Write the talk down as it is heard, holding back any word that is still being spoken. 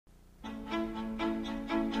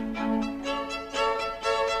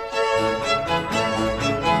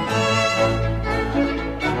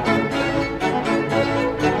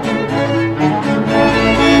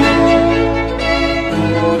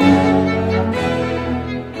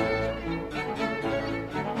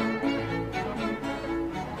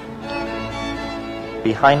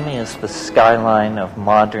Behind me is the skyline of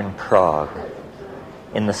modern Prague.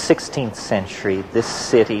 In the 16th century, this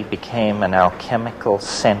city became an alchemical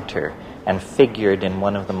center and figured in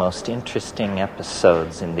one of the most interesting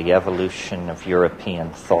episodes in the evolution of European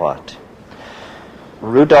thought.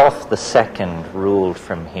 Rudolf II ruled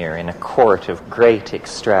from here in a court of great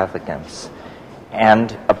extravagance,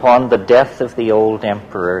 and upon the death of the old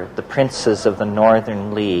emperor, the princes of the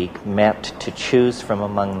Northern League met to choose from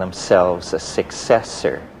among themselves a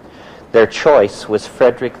successor. Their choice was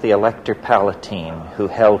Frederick the Elector Palatine, who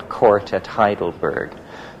held court at Heidelberg.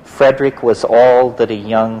 Frederick was all that a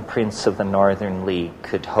young prince of the Northern League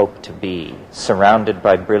could hope to be, surrounded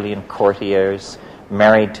by brilliant courtiers,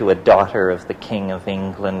 married to a daughter of the King of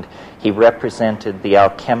England. He represented the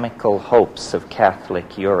alchemical hopes of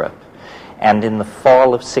Catholic Europe. And in the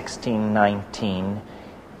fall of 1619,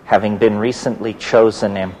 having been recently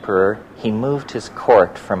chosen emperor, he moved his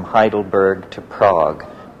court from Heidelberg to Prague,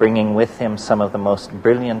 bringing with him some of the most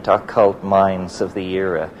brilliant occult minds of the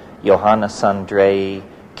era, Johannes Andrei,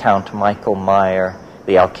 Count Michael Meyer,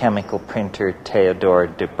 the alchemical printer Theodor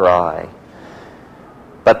de Bry.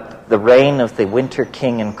 But the reign of the Winter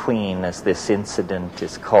King and Queen, as this incident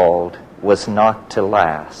is called, was not to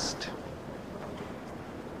last.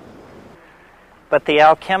 But the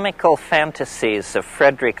alchemical fantasies of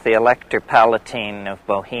Frederick the Elector Palatine of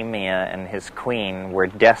Bohemia and his queen were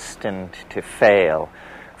destined to fail.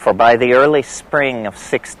 For by the early spring of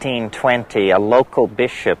 1620, a local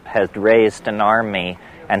bishop had raised an army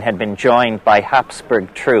and had been joined by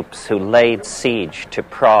Habsburg troops who laid siege to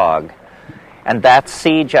Prague. And that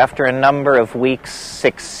siege, after a number of weeks,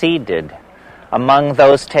 succeeded. Among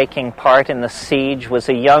those taking part in the siege was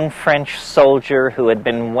a young French soldier who had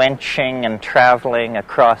been wenching and traveling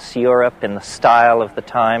across Europe in the style of the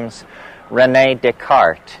times, René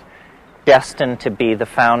Descartes, destined to be the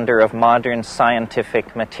founder of modern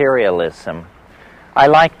scientific materialism. I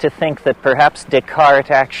like to think that perhaps Descartes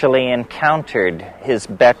actually encountered his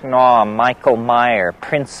bête noire, Michael Meyer,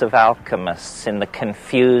 Prince of Alchemists, in the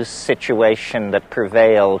confused situation that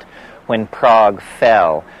prevailed when Prague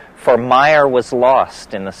fell. For Meyer was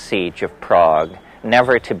lost in the siege of Prague,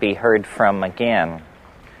 never to be heard from again.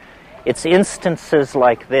 It's instances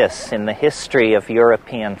like this in the history of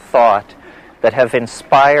European thought that have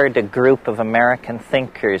inspired a group of American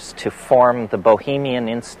thinkers to form the Bohemian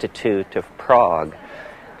Institute of Prague,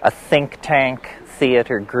 a think tank,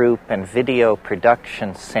 theater group, and video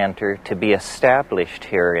production center to be established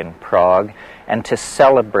here in Prague and to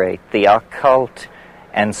celebrate the occult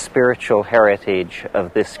and spiritual heritage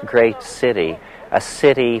of this great city, a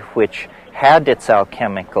city which, had its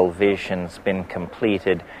alchemical visions been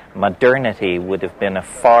completed, modernity would have been a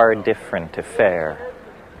far different affair.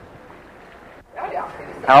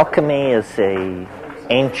 Alchemy is an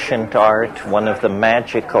ancient art, one of the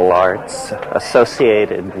magical arts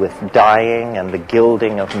associated with dyeing and the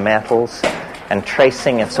gilding of metals, and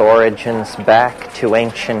tracing its origins back to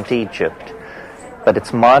ancient Egypt. But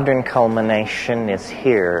its modern culmination is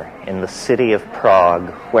here in the city of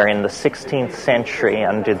Prague, where in the 16th century,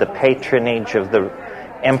 under the patronage of the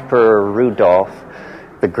Emperor Rudolf,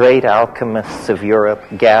 the great alchemists of Europe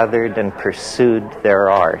gathered and pursued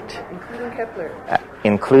their art.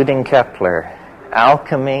 Including Kepler.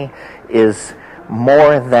 Alchemy is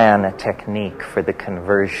more than a technique for the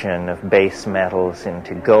conversion of base metals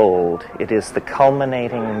into gold. It is the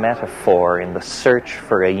culminating metaphor in the search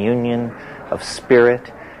for a union of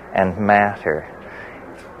spirit and matter.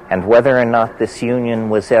 And whether or not this union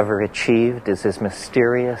was ever achieved is as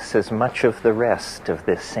mysterious as much of the rest of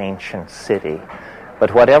this ancient city.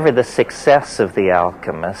 But whatever the success of the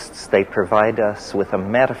alchemists, they provide us with a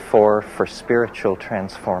metaphor for spiritual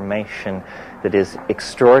transformation that is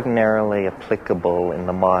extraordinarily applicable in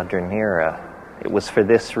the modern era. It was for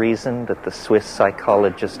this reason that the Swiss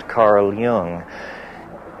psychologist Carl Jung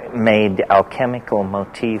made alchemical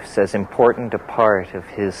motifs as important a part of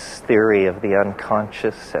his theory of the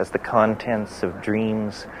unconscious as the contents of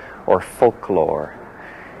dreams or folklore.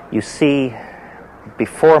 You see,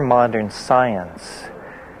 before modern science,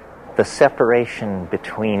 the separation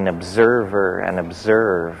between observer and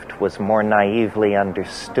observed was more naively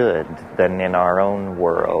understood than in our own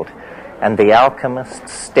world. And the alchemist,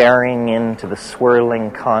 staring into the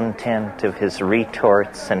swirling content of his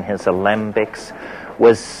retorts and his alembics,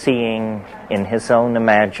 was seeing in his own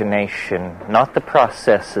imagination not the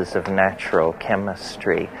processes of natural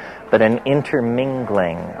chemistry, but an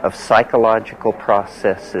intermingling of psychological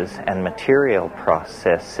processes and material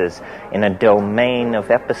processes in a domain of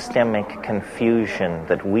epistemic confusion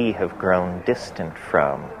that we have grown distant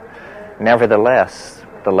from. Nevertheless,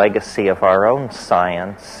 the legacy of our own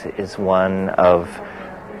science is one of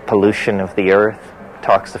pollution of the earth,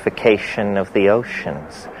 toxification of the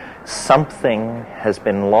oceans. Something has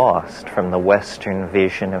been lost from the Western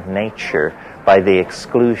vision of nature by the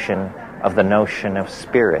exclusion of the notion of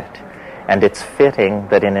spirit. And it's fitting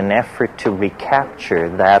that in an effort to recapture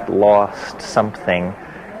that lost something,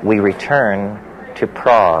 we return to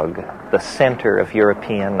Prague, the center of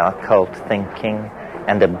European occult thinking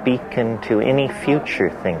and a beacon to any future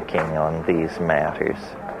thinking on these matters.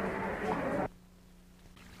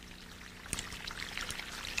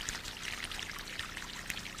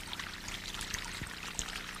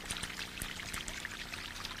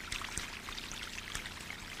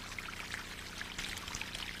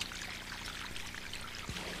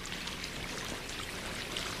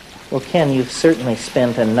 Well, Ken, you've certainly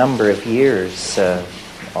spent a number of years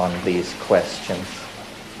on these questions.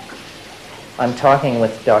 I'm talking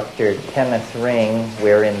with Dr. Kenneth Ring.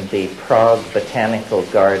 We're in the Prague Botanical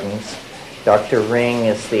Gardens. Dr. Ring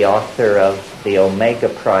is the author of the Omega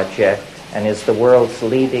Project and is the world's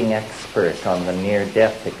leading expert on the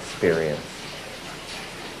near-death experience.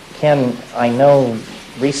 Ken, I know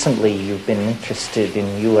recently you've been interested in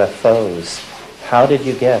UFOs. How did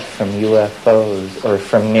you get from UFOs or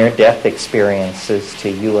from near-death experiences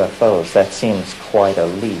to UFOs? That seems quite a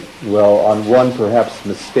leap. Well, on one perhaps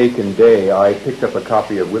mistaken day, I picked up a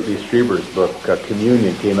copy of Whitley Strieber's book,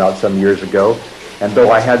 Communion, came out some years ago, and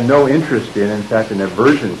though I had no interest in fact, an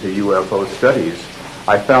aversion to UFO studies,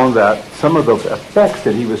 I found that some of the effects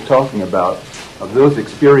that he was talking about of those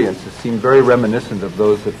experiences seemed very reminiscent of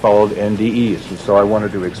those that followed NDEs, and so I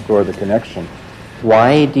wanted to explore the connection.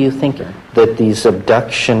 Why do you think that these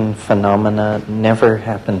abduction phenomena never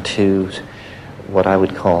happen to what I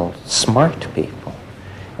would call smart people?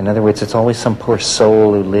 In other words, it's always some poor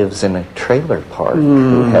soul who lives in a trailer park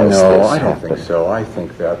who has this No, I don't happen. think so. I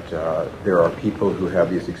think that there are people who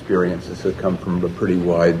have these experiences that come from a pretty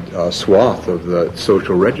wide swath of the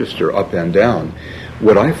social register, up and down.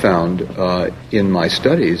 What I found in my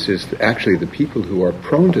studies is that actually the people who are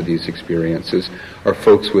prone to these experiences are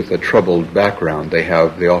folks with a troubled background. They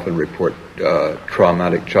often report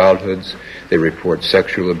traumatic childhoods. They report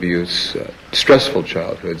sexual abuse, stressful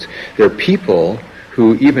childhoods. They're people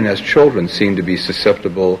who, even as children, seem to be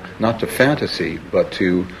susceptible not to fantasy, but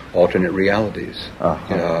to alternate realities.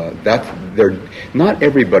 Not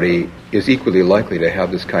everybody is equally likely to have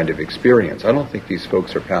this kind of experience. I don't think these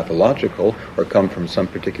folks are pathological or come from some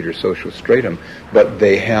particular social stratum, but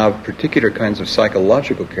they have particular kinds of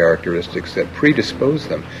psychological characteristics that predispose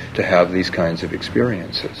them to have these kinds of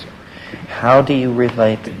experiences. How do you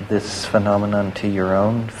relate this phenomenon to your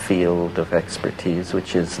own field of expertise,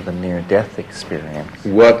 which is the near-death experience?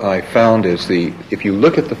 What I found is if you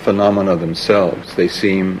look at the phenomena themselves, they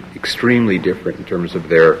seem extremely different in terms of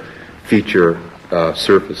their feature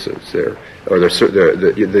surfaces. What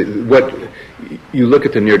you look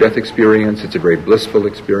at the near-death experience, it's a very blissful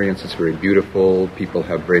experience, it's very beautiful, people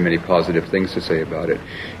have very many positive things to say about it.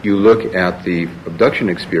 You look at the abduction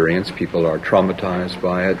experience, people are traumatized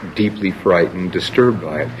by it, deeply frightened, disturbed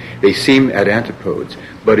by it. They seem at antipodes.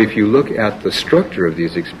 But if you look at the structure of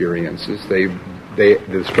these experiences, the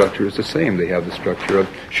structure is the same. They have the structure of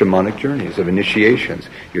shamanic journeys, of initiations.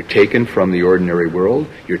 You're taken from the ordinary world,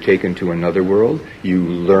 you're taken to another world, you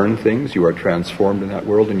learn things, you are transformed in that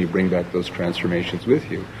world, and you bring back those transformations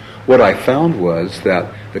with you. What I found was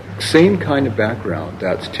that the same kind of background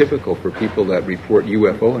that's typical for people that report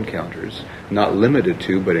UFO encounters, not limited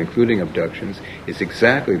to, but including abductions, is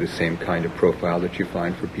exactly the same kind of profile that you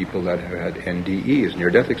find for people that have had NDEs,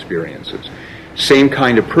 near-death experiences. Same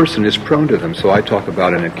kind of person is prone to them. So I talk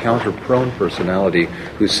about an encounter-prone personality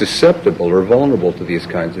who's susceptible or vulnerable to these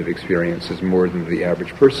kinds of experiences more than the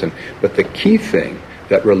average person. But the key thing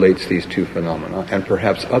that relates these two phenomena, and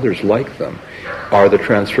perhaps others like them, are the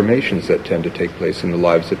transformations that tend to take place in the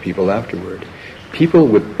lives of people afterward. People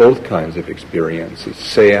with both kinds of experiences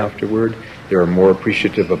say afterward they are more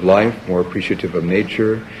appreciative of life, more appreciative of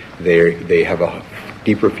nature, they have a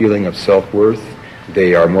deeper feeling of self-worth,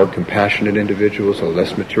 they are more compassionate individuals, or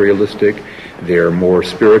less materialistic. They're more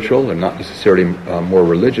spiritual and not necessarily more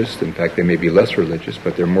religious. In fact, they may be less religious,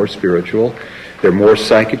 but they're more spiritual. They're more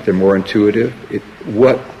psychic. They're more intuitive.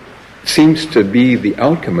 What seems to be the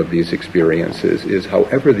outcome of these experiences is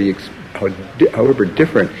however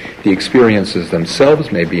different the experiences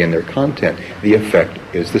themselves may be in their content, the effect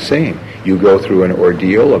is the same. You go through an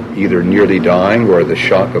ordeal of either nearly dying or the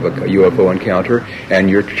shock of a UFO encounter, and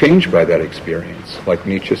you're changed by that experience. Like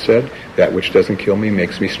Nietzsche said, that which doesn't kill me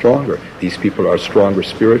makes me stronger. These people are stronger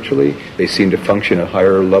spiritually. They seem to function at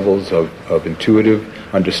higher levels of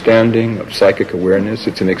intuitive understanding, of psychic awareness.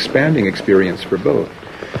 It's an expanding experience for both.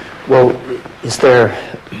 Well, it's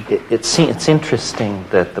interesting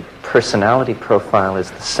that the personality profile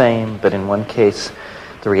is the same, but in one case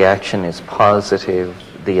the reaction is positive,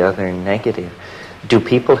 the other negative. Do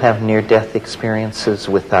people have near-death experiences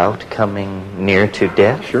without coming near to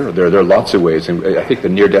death? Sure, there are lots of ways, and I think the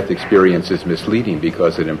near-death experience is misleading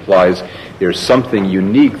because it implies there's something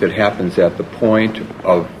unique that happens at the point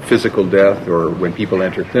of physical death or when people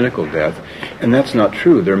enter clinical death, and that's not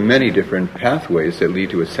true. There are many different pathways that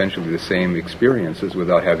lead to essentially the same experiences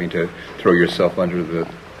without having to throw yourself under the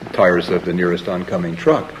tires of the nearest oncoming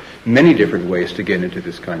truck. Many different ways to get into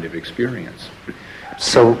this kind of experience.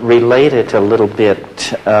 So relate it a little bit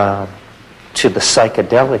to the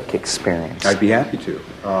psychedelic experience. I'd be happy to.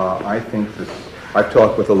 I think that I've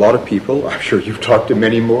talked with a lot of people, I'm sure you've talked to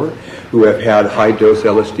many more, who have had high-dose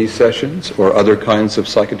LSD sessions or other kinds of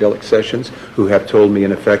psychedelic sessions who have told me,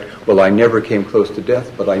 in effect, well, I never came close to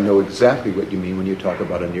death, but I know exactly what you mean when you talk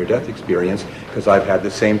about a near-death experience because I've had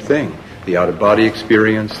the same thing. The out-of-body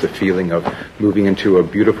experience, the feeling of moving into a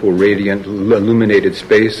beautiful, radiant, illuminated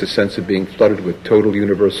space, a sense of being flooded with total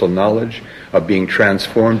universal knowledge, of being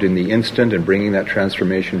transformed in the instant and bringing that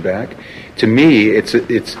transformation back. To me,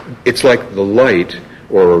 it's like the light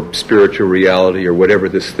or spiritual reality or whatever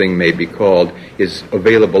this thing may be called is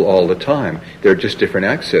available all the time. There are just different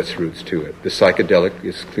access routes to it. The psychedelic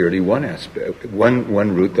is clearly one aspect, one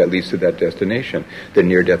route that leads to that destination. The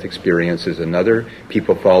near-death experience is another.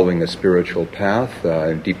 People following a spiritual path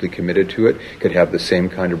and deeply committed to it could have the same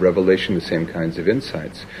kind of revelation, the same kinds of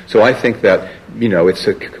insights. So I think that, it's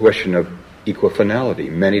a question of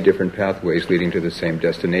equifinality, many different pathways leading to the same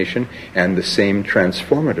destination and the same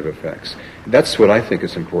transformative effects. That's what I think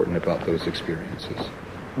is important about those experiences.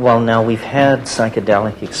 Well, now we've had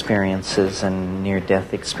psychedelic experiences and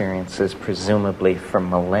near-death experiences presumably for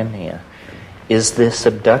millennia. Is this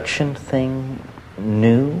abduction thing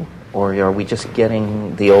new, or are we just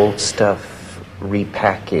getting the old stuff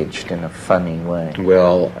repackaged in a funny way?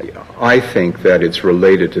 Well, I think that it's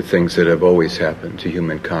related to things that have always happened to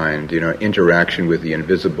humankind. Interaction with the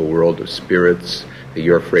invisible world of spirits.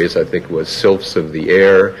 Your phrase, I think, was sylphs of the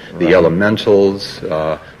air, the elementals,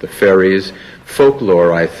 the fairies.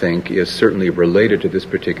 Folklore, I think, is certainly related to this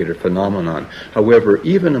particular phenomenon. However,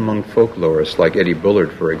 even among folklorists like Eddie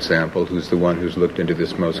Bullard, for example, who's the one who's looked into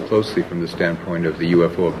this most closely from the standpoint of the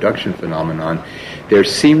UFO abduction phenomenon, there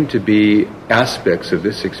seem to be aspects of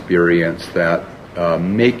this experience that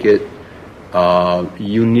make it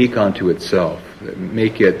unique unto itself, that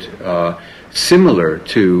make it similar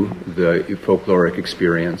to the folkloric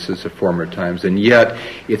experiences of former times, and yet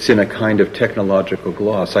it's in a kind of technological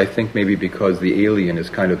gloss. I think maybe because the alien is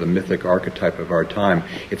kind of the mythic archetype of our time,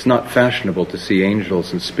 it's not fashionable to see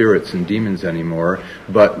angels and spirits and demons anymore,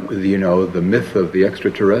 but the myth of the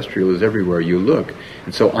extraterrestrial is everywhere you look.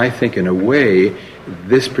 And so I think in a way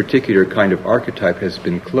this particular kind of archetype has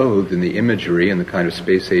been clothed in the imagery and the kind of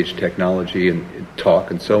space-age technology and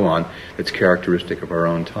talk and so on that's characteristic of our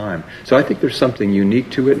own time. So I think there's something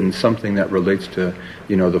unique to it and something that relates to,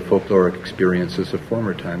 the folkloric experiences of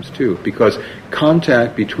former times too. Because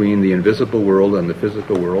contact between the invisible world and the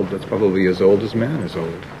physical world, that's probably as old as man is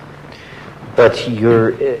old. But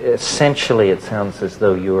you're essentially, it sounds as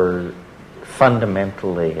though you're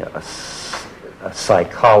fundamentally a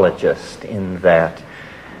psychologist in that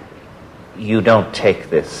you don't take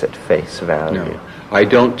this at face value. No. I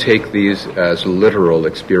don't take these as literal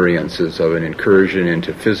experiences of an incursion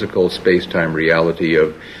into physical space-time reality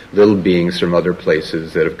of little beings from other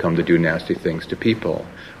places that have come to do nasty things to people.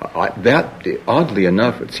 That, oddly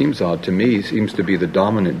enough, it seems odd to me, seems to be the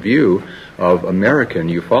dominant view of American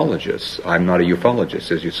ufologists. I'm not a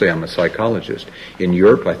ufologist, as you say, I'm a psychologist. In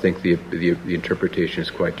Europe, I think the interpretation is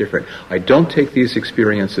quite different. I don't take these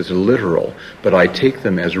experiences as literal, but I take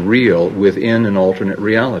them as real within an alternate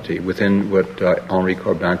reality, within what Henri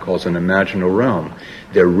Corbin calls an imaginal realm.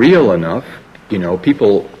 They're real enough.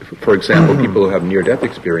 People, for example, people who have near-death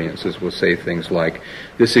experiences will say things like,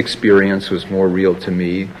 this experience was more real to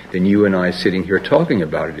me than you and I sitting here talking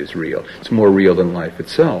about it is real. It's more real than life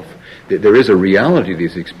itself. There is a reality to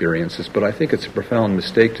these experiences, but I think it's a profound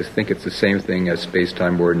mistake to think it's the same thing as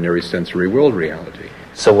space-time ordinary sensory world reality.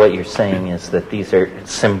 So what you're saying is that these are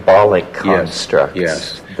symbolic constructs.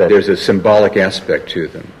 Yes. There's a symbolic aspect to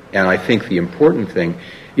them. And I think the important thing,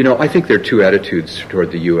 I think there are two attitudes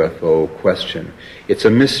toward the UFO question. It's a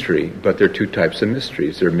mystery, but there are two types of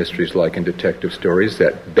mysteries. There are mysteries like in detective stories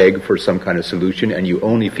that beg for some kind of solution, and you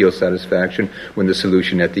only feel satisfaction when the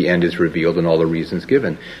solution at the end is revealed and all the reasons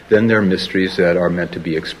given. Then there are mysteries that are meant to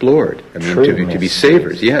be explored, to be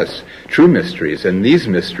savors. Yes, true mysteries. And these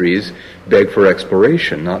mysteries beg for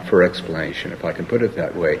exploration, not for explanation, if I can put it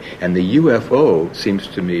that way. And the UFO, seems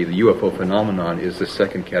to me, the UFO phenomenon is the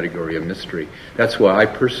second category of mystery. That's why I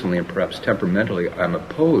personally, and perhaps temperamentally, I'm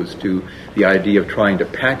opposed to the idea of trying to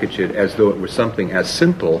package it as though it were something as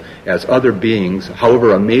simple as other beings,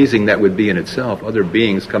 however amazing that would be in itself, other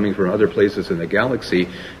beings coming from other places in the galaxy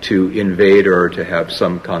to invade or to have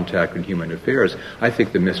some contact with human affairs. I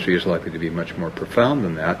think the mystery is likely to be much more profound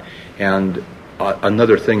than that. And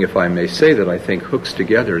another thing, if I may say, that I think hooks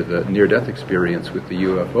together the near-death experience with the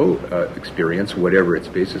UFO experience, whatever its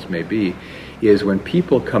basis may be, is when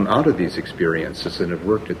people come out of these experiences and have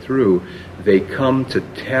worked it through, they come to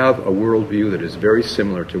have a worldview that is very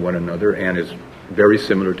similar to one another and is very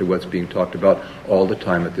similar to what's being talked about all the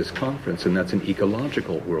time at this conference, and that's an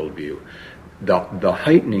ecological worldview. The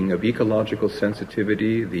heightening of ecological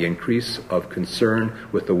sensitivity, the increase of concern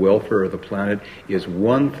with the welfare of the planet is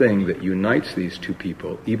one thing that unites these two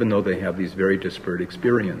people, even though they have these very disparate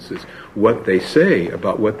experiences. What they say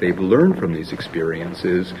about what they've learned from these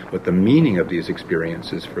experiences, what the meaning of these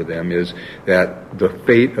experiences for them is, that the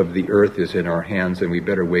fate of the earth is in our hands and we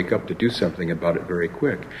better wake up to do something about it very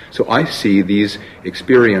quick. So I see these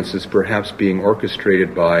experiences perhaps being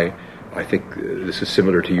orchestrated by, I think this is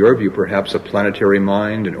similar to your view, perhaps a planetary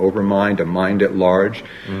mind, an overmind, a mind at large,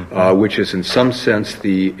 which is in some sense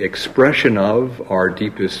the expression of our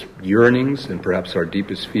deepest yearnings and perhaps our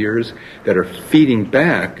deepest fears that are feeding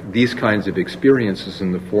back these kinds of experiences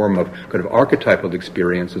in the form of kind of archetypal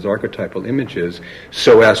experiences, archetypal images,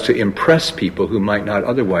 so as to impress people who might not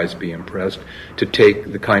otherwise be impressed to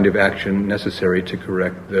take the kind of action necessary to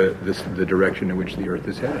correct the direction in which the Earth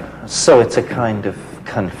is heading. So it's a kind of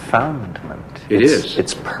confoundment.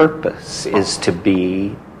 Its purpose is to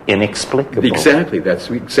be inexplicable. Exactly. That's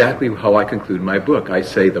exactly how I conclude my book. I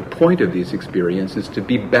say the point of these experiences is to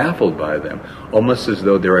be baffled by them, almost as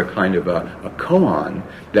though they're a kind of a koan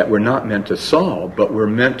that we're not meant to solve, but we're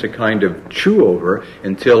meant to kind of chew over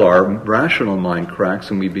until our rational mind cracks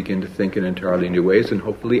and we begin to think in entirely new ways and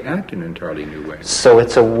hopefully act in entirely new ways. So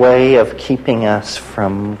it's a way of keeping us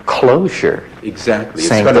from closure. Exactly. It's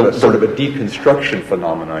kind of sort of a deconstruction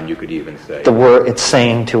phenomenon, you could even say. It's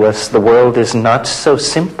saying to us the world is not so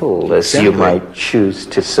simple as you might choose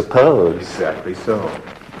to suppose. Exactly so.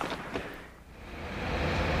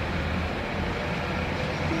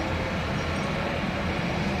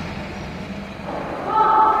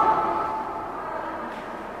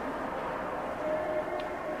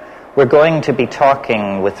 We're going to be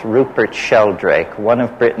talking with Rupert Sheldrake, one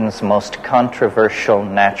of Britain's most controversial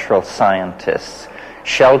natural scientists.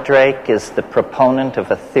 Sheldrake is the proponent of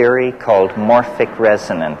a theory called morphic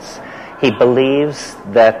resonance. He believes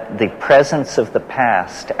that the presence of the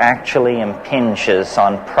past actually impinges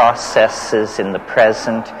on processes in the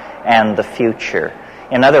present and the future.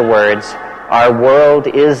 In other words, our world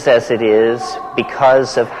is as it is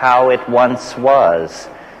because of how it once was.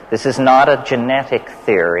 This is not a genetic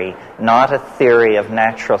theory, not a theory of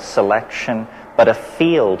natural selection, but a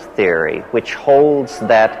field theory which holds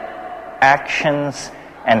that actions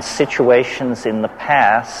and situations in the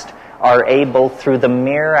past are able, through the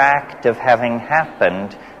mere act of having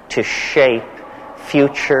happened, to shape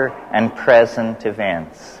future and present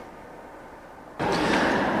events.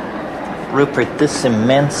 Rupert, this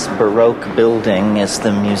immense Baroque building is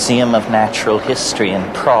the Museum of Natural History in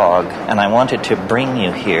Prague, and I wanted to bring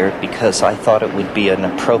you here because I thought it would be an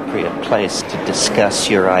appropriate place to discuss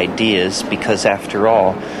your ideas, because after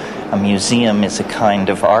all, a museum is a kind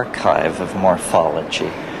of archive of morphology.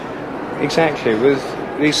 Exactly. With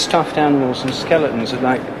these stuffed animals and skeletons are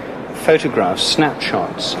like photographs,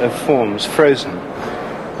 snapshots of forms frozen.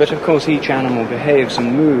 But of course each animal behaves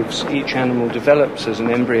and moves, each animal develops as an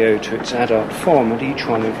embryo to its adult form, and each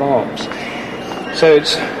one evolves. So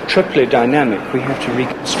it's triply dynamic. We have to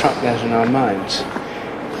reconstruct that in our minds.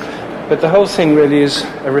 But the whole thing really is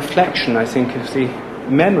a reflection, I think, of the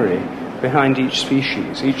memory behind each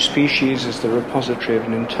species. Each species is the repository of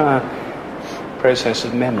an entire process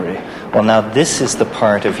of memory. Well, now this is the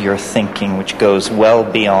part of your thinking which goes well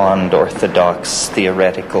beyond orthodox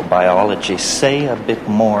theoretical biology. Say a bit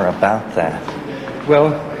more about that. Well,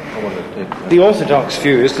 the orthodox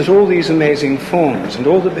view is that all these amazing forms and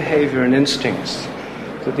all the behavior and instincts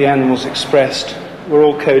that the animals expressed were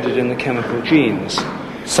all coded in the chemical genes.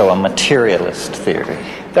 So a materialist theory.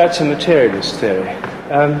 That's a materialist theory.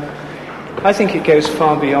 I think it goes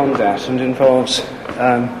far beyond that and involves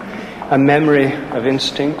a memory of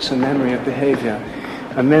instincts, a memory of behavior,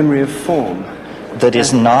 a memory of form. That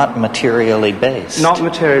is not materially based. Not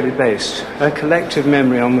materially based. A collective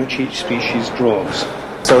memory on which each species draws.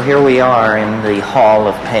 So here we are in the Hall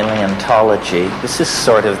of Paleontology. This is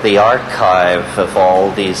sort of the archive of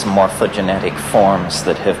all these morphogenetic forms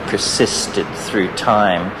that have persisted through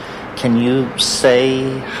time. Can you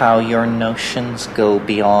say how your notions go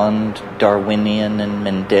beyond Darwinian and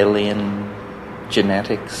Mendelian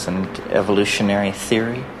genetics and evolutionary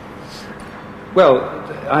theory? Well,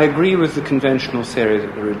 I agree with the conventional theory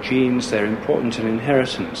that there are genes, they're important in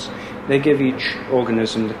inheritance. They give each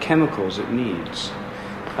organism the chemicals it needs.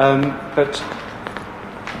 But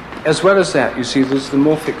as well as that, you see, there's the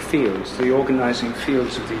morphic fields, the organizing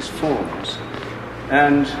fields of these forms.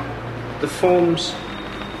 And the forms,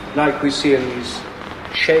 like we see in these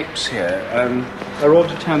shapes here, are all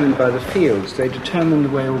determined by the fields. They determine the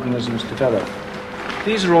way organisms develop.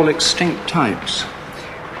 These are all extinct types.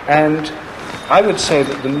 And I would say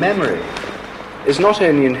that the memory is not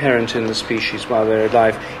only inherent in the species while they're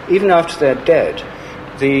alive, even after they're dead,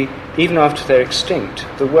 even after they're extinct,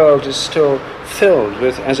 the world is still filled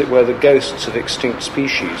with, as it were, the ghosts of extinct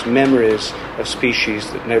species, memories of species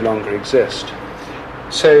that no longer exist.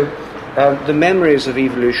 So the memories of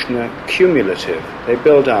evolution are cumulative, they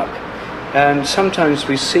build up, and sometimes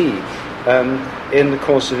we see in the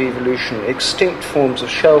course of evolution extinct forms of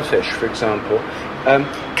shellfish, for example,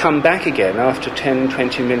 come back again after 10,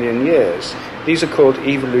 20 million years. These are called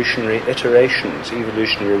evolutionary iterations,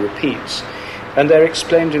 evolutionary repeats. And they're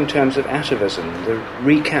explained in terms of atavism, the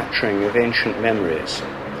recapturing of ancient memories.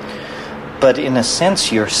 But in a sense,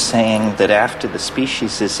 you're saying that after the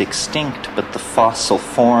species is extinct, but the fossil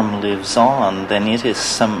form lives on, then it is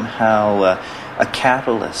somehow a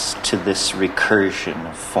catalyst to this recursion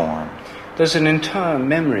of form. There's an entire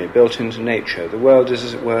memory built into nature. The world is,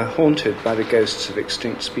 as it were, haunted by the ghosts of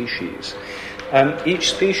extinct species.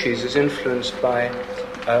 Each species is influenced by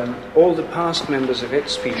all the past members of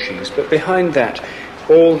its species, but behind that,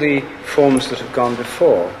 all the forms that have gone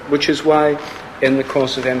before, which is why, in the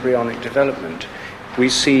course of embryonic development, we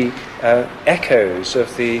see echoes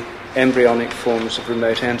of the embryonic forms of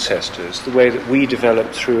remote ancestors, the way that we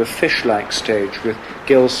developed through a fish-like stage with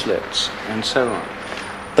gill slits, and so on.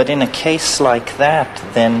 But in a case like that,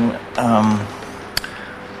 then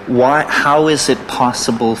how is it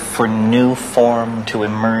possible for new form to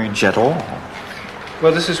emerge at all?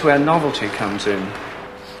 Well, this is where novelty comes in.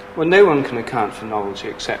 Well, no one can account for novelty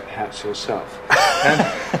except perhaps yourself.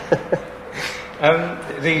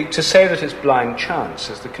 To say that it's blind chance,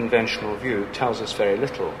 as the conventional view, tells us very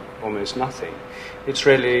little, almost nothing. It's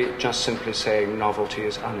really just simply saying novelty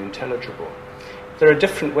is unintelligible. There are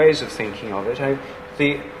different ways of thinking of it.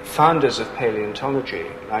 The founders of paleontology,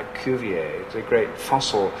 like Cuvier, the great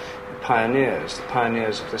fossil pioneers, the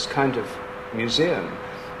pioneers of this kind of museum,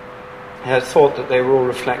 had thought that they were all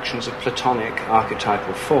reflections of Platonic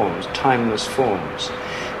archetypal forms, timeless forms.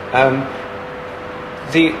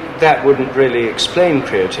 That wouldn't really explain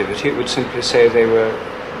creativity. It would simply say there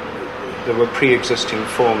were pre-existing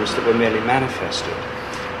forms that were merely manifested.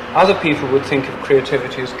 Other people would think of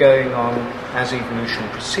creativity as going on as evolution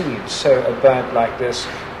proceeds. So a bird like this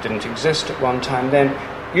didn't exist at one time, then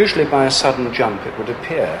usually by a sudden jump it would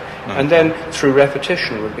appear, and then through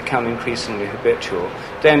repetition would become increasingly habitual,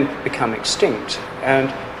 then become extinct,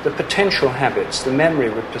 and the potential habits, the memory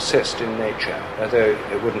would persist in nature, although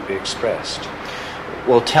it wouldn't be expressed.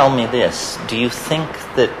 Well, tell me this. Do you think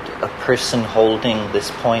that a person holding this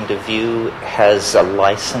point of view has a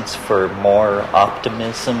license for more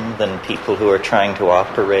optimism than people who are trying to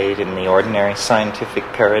operate in the ordinary scientific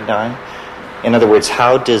paradigm? In other words,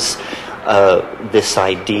 how does this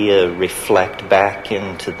idea reflect back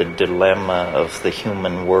into the dilemma of the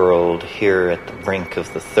human world here at the brink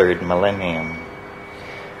of the third millennium?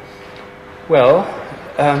 Well,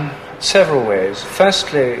 several ways.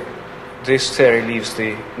 Firstly, this theory leaves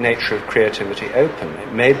the nature of creativity open.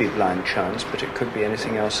 It may be blind chance, but it could be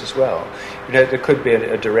anything else as well. There could be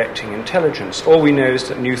a directing intelligence. All we know is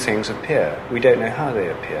that new things appear. We don't know how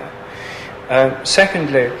they appear.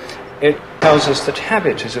 Secondly, it tells us that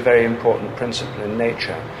habit is a very important principle in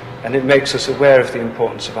nature, and it makes us aware of the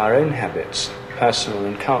importance of our own habits, personal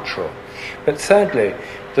and cultural. But thirdly,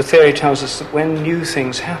 the theory tells us that when new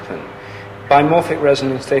things happen, by morphic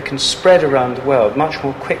resonance they can spread around the world much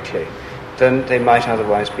more quickly than they might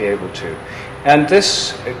otherwise be able to. And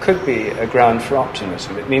this could be a ground for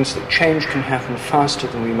optimism. It means that change can happen faster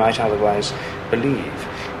than we might otherwise believe.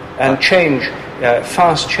 And change,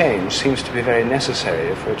 fast change, seems to be very necessary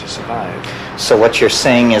if we're to survive. So what you're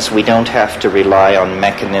saying is we don't have to rely on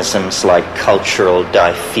mechanisms like cultural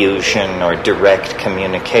diffusion or direct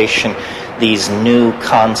communication. These new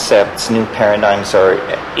concepts, new paradigms are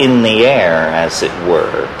in the air, as it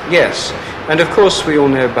were. Yes. And of course we all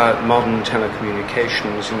know about modern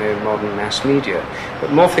telecommunications, modern mass media. But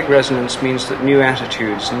morphic resonance means that new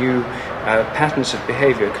attitudes, new patterns of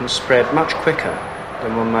behavior can spread much quicker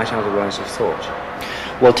than one might otherwise have thought.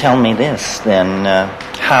 Well, tell me this then.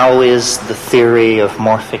 How is the theory of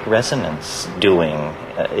morphic resonance doing?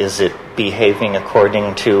 Is it behaving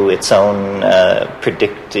according to its own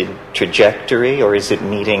predicted trajectory, or is it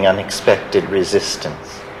meeting unexpected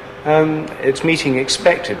resistance? It's meeting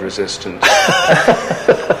expected resistance.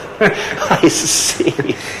 I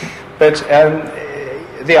see. But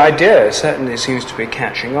the idea certainly seems to be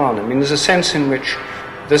catching on. I mean, there's a sense in which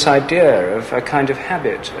this idea of a kind of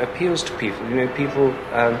habit appeals to people. People,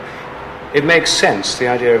 it makes sense, the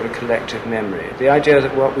idea of a collective memory. The idea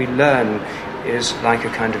that what we learn is like a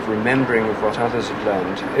kind of remembering of what others have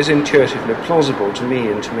learned is intuitively plausible to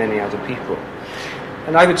me and to many other people.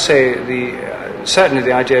 And I would say certainly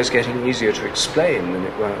the idea is getting easier to explain than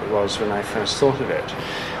it was when I first thought of it.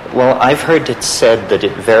 Well, I've heard it said that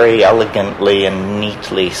it very elegantly and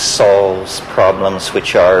neatly solves problems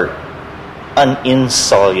which are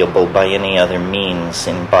insoluble by any other means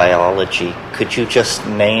in biology. Could you just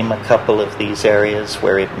name a couple of these areas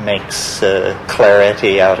where it makes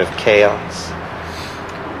clarity out of chaos?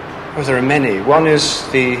 Well, there are many. One is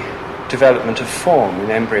the development of form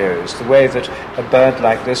in embryos, the way that a bird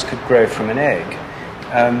like this could grow from an egg.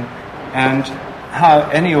 And how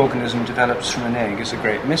any organism develops from an egg is a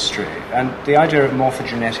great mystery. And the idea of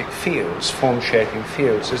morphogenetic fields, form-shaping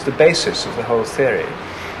fields, is the basis of the whole theory.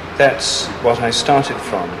 That's what I started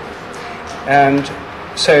from. And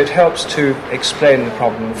so it helps to explain the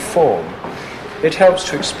problem of form. It helps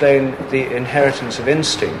to explain the inheritance of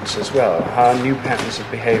instincts as well, how new patterns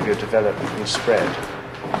of behavior develop and spread.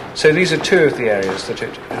 So these are two of the areas that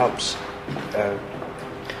it helps.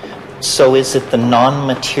 So is it the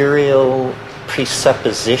non-material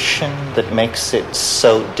presupposition that makes it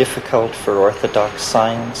so difficult for orthodox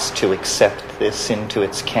science to accept this into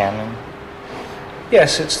its canon?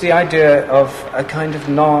 Yes, it's the idea of a kind of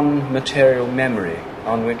non-material memory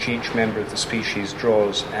on which each member of the species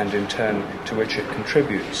draws and in turn to which it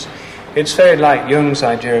contributes. It's very like Jung's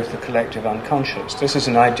idea of the collective unconscious. This is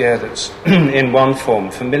an idea that's in one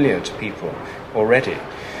form familiar to people already.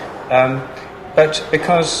 But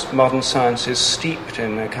because modern science is steeped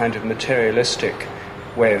in a kind of materialistic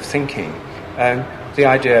way of thinking, the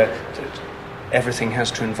idea that everything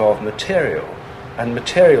has to involve material and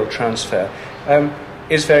material transfer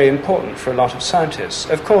is very important for a lot of scientists.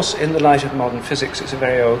 Of course, in the light of modern physics, it's a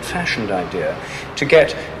very old-fashioned idea. To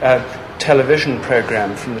get a television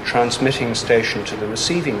program from the transmitting station to the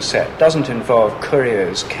receiving set doesn't involve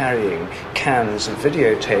couriers carrying cans of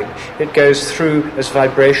videotape. It goes through as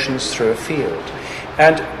vibrations through a field.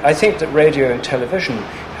 And I think that radio and television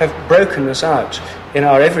have broken us out in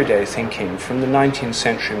our everyday thinking from the 19th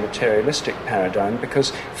century materialistic paradigm,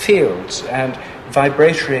 because fields and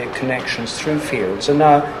vibratory connections through fields are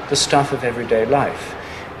now the stuff of everyday life.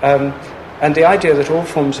 And the idea that all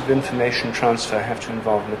forms of information transfer have to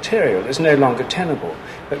involve material is no longer tenable.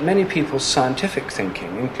 But many people's scientific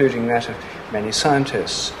thinking, including that of many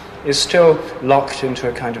scientists, is still locked into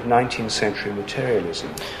a kind of 19th century materialism.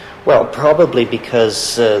 Well, probably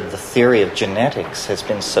because the theory of genetics has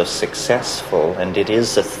been so successful, and it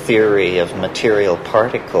is a theory of material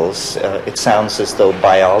particles. It sounds as though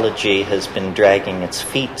biology has been dragging its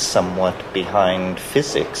feet somewhat behind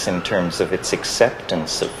physics in terms of its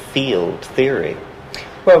acceptance of field theory.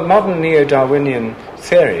 Well, modern neo-Darwinian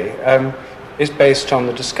theory is based on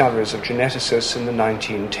the discoveries of geneticists in the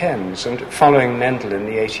 1910s and following Mendel in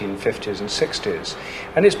the 1850s and 60s.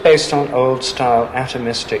 And it's based on old-style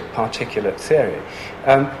atomistic particulate theory.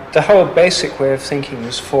 The whole basic way of thinking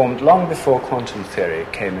was formed long before quantum theory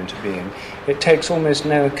came into being. It takes almost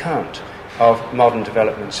no account of modern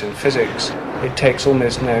developments in physics. It takes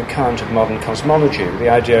almost no account of modern cosmology, the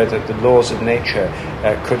idea that the laws of nature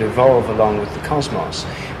could evolve along with the cosmos.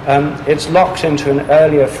 It's locked into an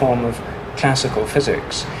earlier form of classical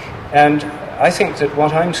physics. And I think that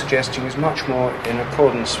what I'm suggesting is much more in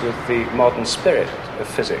accordance with the modern spirit of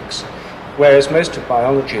physics, whereas most of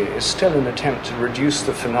biology is still an attempt to reduce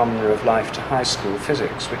the phenomena of life to high school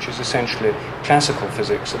physics, which is essentially classical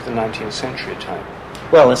physics of the 19th century type.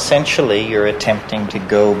 Well, essentially, you're attempting to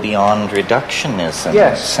go beyond reductionism,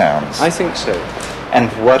 Yes, it sounds. I think so.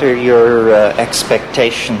 And what are your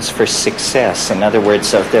expectations for success? In other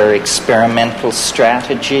words, are there experimental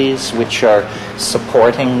strategies which are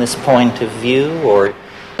supporting this point of view, or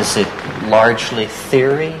is it largely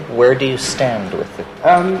theory? Where do you stand with it?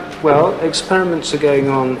 Well, experiments are going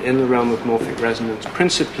on in the realm of morphic resonance,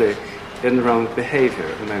 principally in the realm of behavior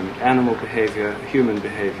at the moment, animal behavior, human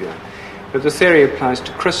behavior. But the theory applies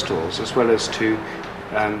to crystals as well as to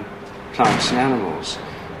plants and animals.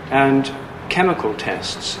 And chemical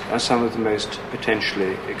tests are some of the most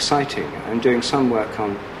potentially exciting. I'm doing some work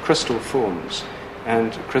on crystal forms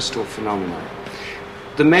and crystal phenomena.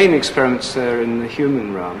 The main experiments there in the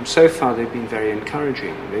human realm, so far they've been very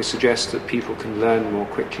encouraging. They suggest that people can learn more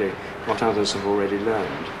quickly what others have already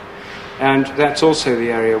learned. And that's also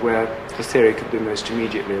the area where the theory could be most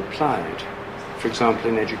immediately applied, for example,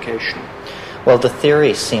 in education. Well, the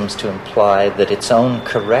theory seems to imply that its own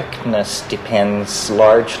correctness depends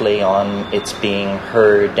largely on its being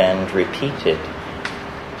heard and repeated.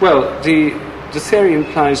 Well, the theory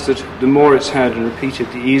implies that the more it's heard and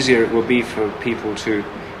repeated, the easier it will be for people to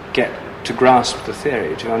get to grasp the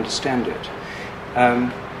theory, to understand it.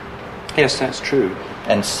 Yes, that's true.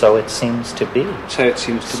 And so it seems to be. So it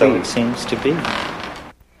seems to be.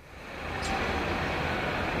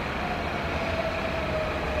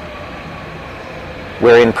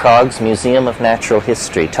 We're in Prague's Museum of Natural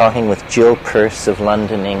History, talking with Jill Purce of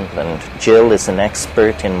London, England. Jill is an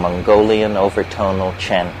expert in Mongolian overtonal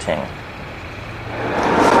chanting.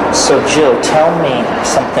 So, Jill, tell me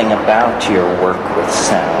something about your work with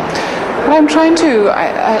sound. Well, I'm trying to,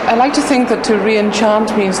 I like to think that to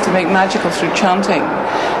re-enchant means to make magical through chanting.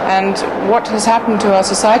 And what has happened to our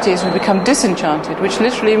society is we've become disenchanted, which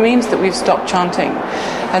literally means that we've stopped chanting.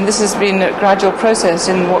 And this has been a gradual process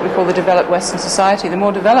in what we call the developed Western society. The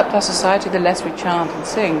more developed our society, the less we chant and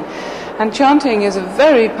sing. And chanting is a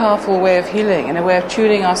very powerful way of healing and a way of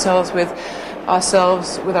tuning ourselves, with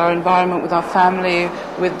our environment, with our family,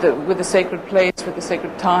 with the sacred place, with the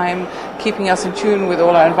sacred time, keeping us in tune with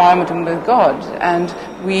all our environment and with God. And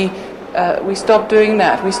we stopped doing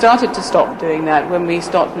that. We started to stop doing that when we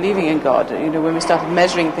stopped believing in God. When we started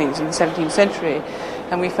measuring things in the 17th century,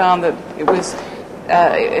 and we found that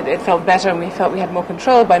it felt better, and we felt we had more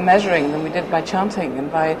control by measuring than we did by chanting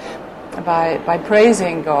and by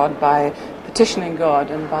praising God, by petitioning God,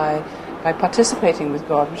 and by participating with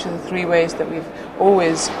God, which are the three ways that we've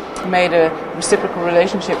always made a reciprocal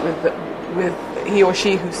relationship with he or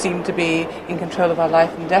she who seemed to be in control of our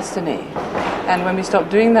life and destiny. And when we stopped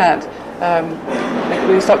doing that,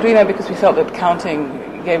 because we felt that counting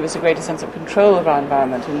gave us a greater sense of control of our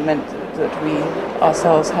environment and meant that we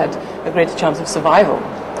ourselves had a greater chance of survival.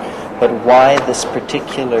 But why this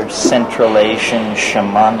particular Central Asian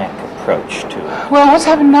shamanic approach to it? Well, what's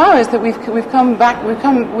happened now is that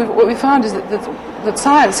what we found is that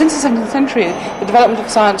science, since the 17th century, the development of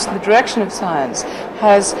science and the direction of science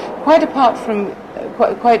has, quite far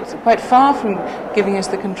from giving us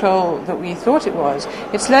the control that we thought it was,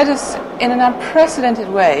 it's led us in an unprecedented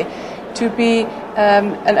way to be,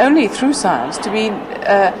 and only through science, to be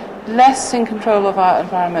less in control of our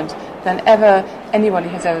environment than ever anybody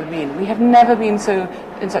has ever been. We have never been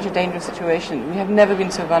in such a dangerous situation. We have never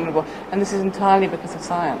been so vulnerable, and this is entirely because of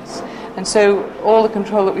science. And so all the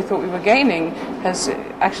control that we thought we were gaining has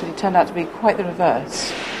actually turned out to be quite the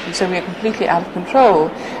reverse. And so we are completely out of control.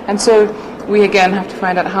 And so we again have to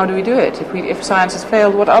find out, how do we do it? If science has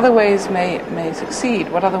failed, what other ways may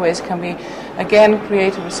succeed? What other ways can we again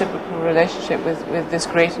create a reciprocal relationship with this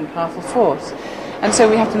great and powerful force? And so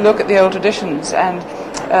we have to look at the old traditions, and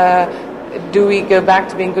do we go back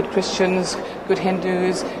to being good Christians, good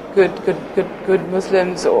Hindus, good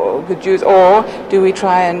Muslims, or good Jews, or do we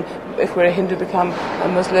try and, if we're a Hindu, become a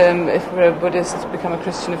Muslim, if we're a Buddhist, become a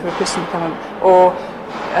Christian, if we're a Christian, or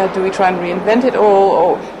do we try and reinvent it all?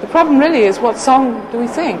 Or the problem really is, what song do we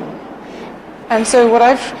sing? And so what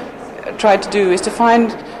I've tried to do is to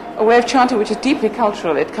find a way of chanting which is deeply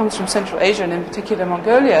cultural. It comes from Central Asia, and in particular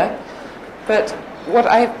Mongolia. But what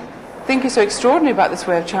I think is so extraordinary about this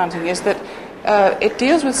way of chanting is that it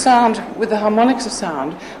deals with sound, with the harmonics of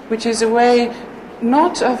sound, which is a way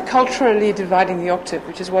not of culturally dividing the octave,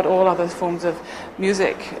 which is what all other forms of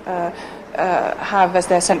music have as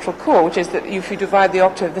their central core, which is that if you divide the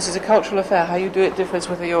octave, this is a cultural affair. How you do it differs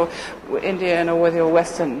whether you're Indian or whether you're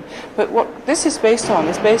Western. But what this is based on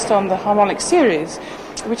the harmonic series,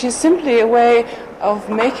 which is simply a way of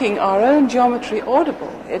making our own geometry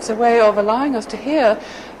audible. It's a way of allowing us to hear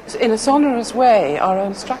in a sonorous way our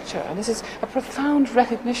own structure. And this is a profound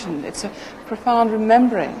recognition. It's a profound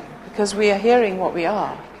remembering. because we are hearing what we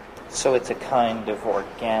are. So it's a kind of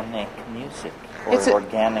organic music, or It's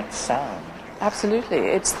organic sound. Absolutely,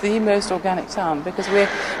 it's the most organic sound because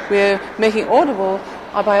we're making audible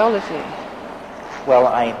our biology. Well,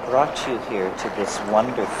 I brought you here to this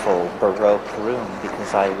wonderful Baroque room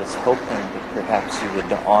because I was hoping that perhaps you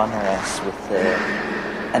would honor us with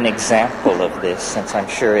an example of this, since I'm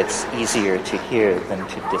sure it's easier to hear than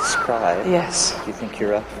to describe. Yes. Do you think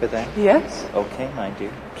you're up for that? Yes. Okay, my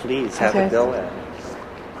dear. Please have a go at it.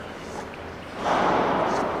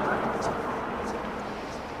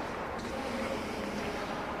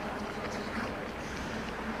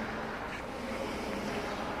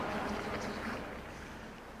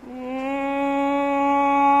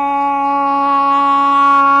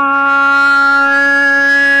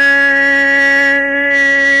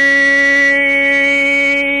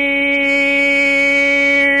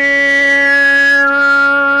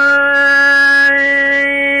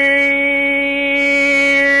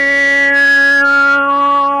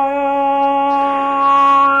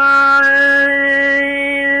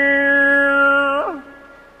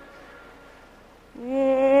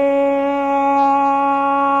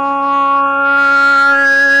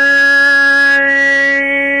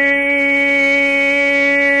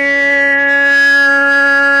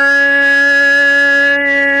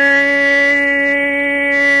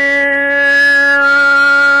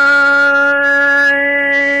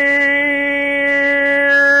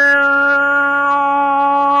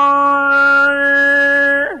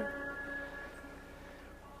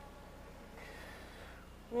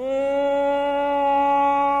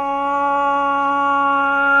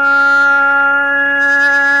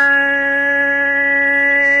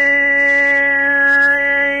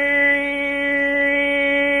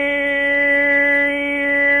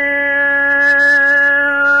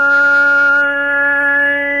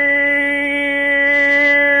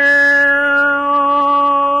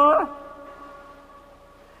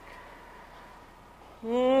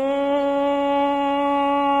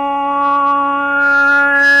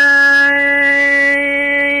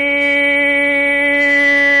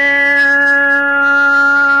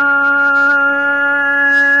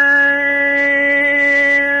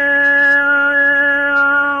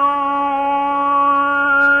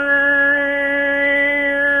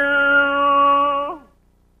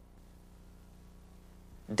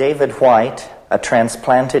 David White, a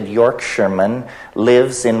transplanted Yorkshireman,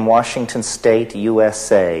 lives in Washington State,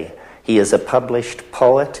 USA. He is a published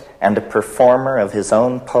poet and a performer of his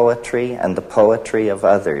own poetry and the poetry of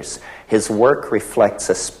others. His work reflects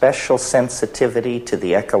a special sensitivity to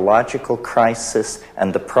the ecological crisis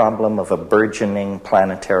and the problem of a burgeoning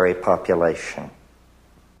planetary population.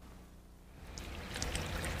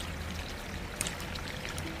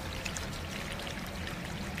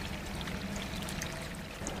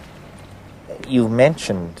 You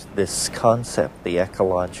mentioned this concept, the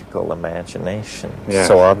ecological imagination. Yes.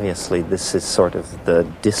 So obviously this is sort of the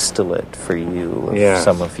distillate for you of Yes.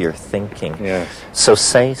 some of your thinking. Yes. So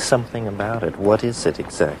say something about it. What is it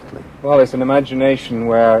exactly? Well, it's an imagination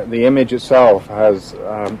where the image itself has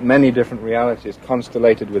many different realities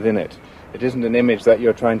constellated within it. It isn't an image that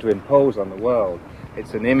you're trying to impose on the world.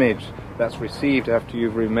 It's an image that's received after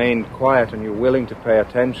you've remained quiet and you're willing to pay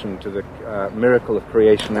attention to the miracle of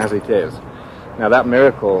creation as it is. Now, that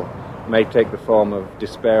miracle may take the form of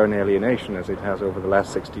despair and alienation, as it has over the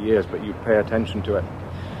last 60 years, but you pay attention to it.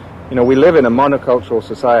 You know, we live in a monocultural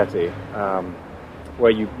society where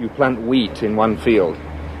you plant wheat in one field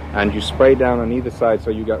and you spray down on either side so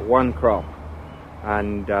you get one crop.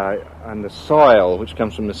 And the soil, which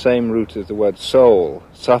comes from the same root as the word soul,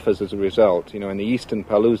 suffers as a result. You know, in the eastern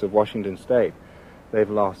Palouse of Washington State, they've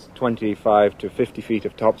lost 25 to 50 feet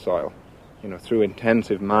of topsoil, you know, through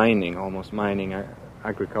intensive mining, almost mining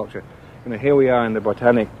agriculture. You know, here we are in the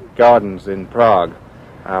botanic gardens in Prague,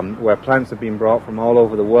 where plants have been brought from all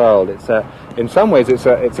over the world. In some ways,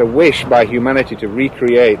 it's a wish by humanity to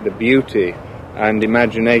recreate the beauty and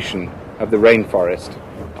imagination of the rainforest,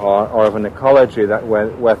 or of an ecology that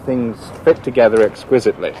where things fit together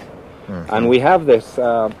exquisitely. Mm-hmm. And we have this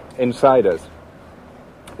inside us.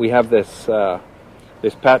 We have this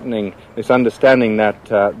patterning, this understanding that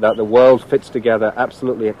the world fits together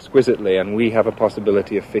absolutely exquisitely, and we have a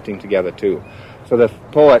possibility of fitting together too. So the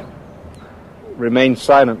poet remains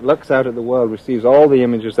silent, looks out at the world, receives all the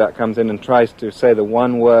images that comes in, and tries to say the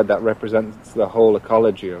one word that represents the whole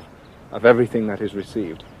ecology of everything that is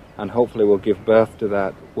received, and hopefully will give birth to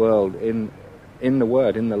that world in the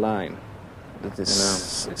word, in the line.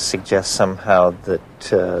 This suggests somehow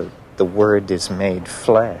that the word is made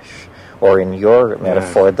flesh. Or in your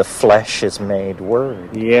metaphor, the flesh is made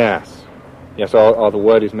word. Yes. Yes, or the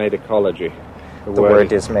word is made ecology. The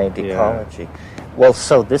word is made ecology. Well,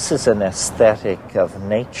 so this is an aesthetic of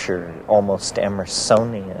nature, almost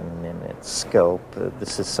Emersonian in its scope.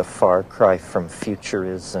 This is a far cry from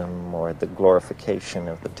futurism or the glorification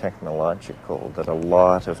of the technological that a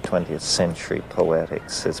lot of 20th century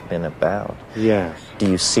poetics has been about. Yes. Do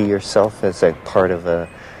you see yourself as a part of a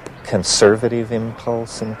conservative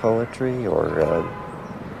impulse in poetry or a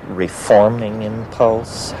reforming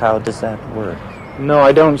impulse? How does that work? No,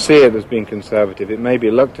 I don't see it as being conservative. It may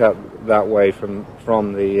be looked at that way from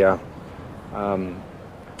the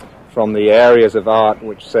areas of art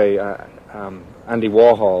which, say, Andy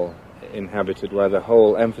Warhol inhabited, where the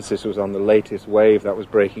whole emphasis was on the latest wave that was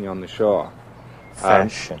breaking on the shore.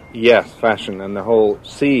 Fashion. Yes, fashion, and the whole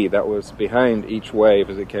sea that was behind each wave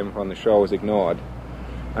as it came upon the shore was ignored.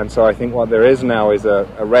 And so I think what there is now is a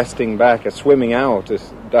resting back, a swimming out, a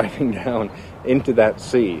diving down into that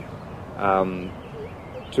sea.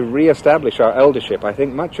 To re-establish our eldership. I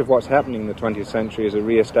think much of what's happening in the 20th century is a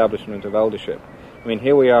re-establishment of eldership. I mean,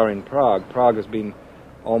 here we are in Prague. Prague has been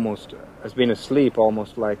asleep,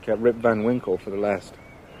 almost like Rip Van Winkle for the last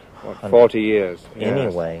 40 years.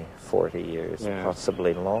 Anyway, 40 years,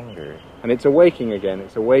 possibly longer. And it's awaking again.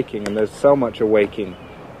 It's awaking, and there's so much awaking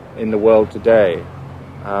in the world today.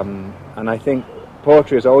 And I think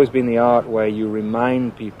poetry has always been the art where you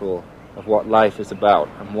remind people of what life is about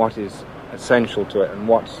and what is essential to it, and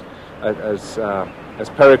what's, as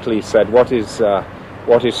Pericles said, what is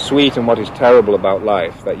sweet and what is terrible about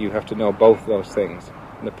life, that you have to know both those things.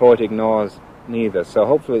 And the poet ignores neither. So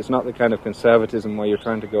hopefully it's not the kind of conservatism where you're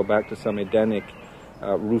trying to go back to some Edenic,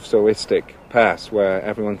 Rousseauistic past where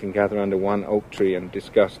everyone can gather under one oak tree and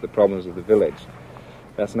discuss the problems of the village.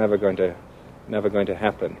 That's never going to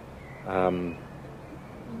happen.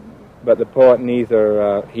 But the poet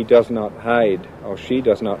he does not hide, or she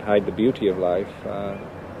does not hide the beauty of life,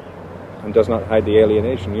 and does not hide the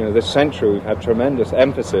alienation. You know, this century we've had tremendous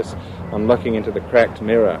emphasis on looking into the cracked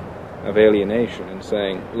mirror of alienation and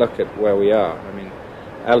saying, look at where we are. I mean,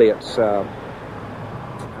 Eliot's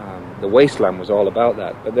The Wasteland was all about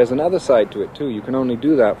that. But there's another side to it too. You can only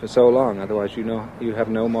do that for so long, otherwise you have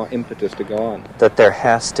no more impetus to go on. That there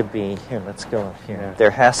has to be, let's go up here. Yeah. There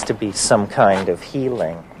has to be some kind of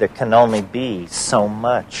healing. There can only be so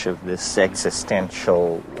much of this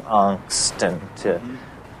existential angst and...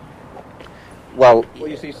 Well,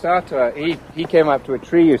 you see, Sartre, he came up to a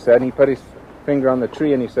tree, you said, and he put his finger on the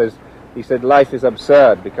tree and he said, life is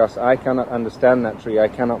absurd because I cannot understand that tree, I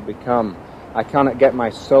cannot get my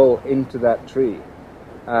soul into that tree.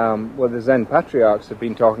 Well, the Zen patriarchs have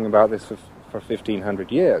been talking about this for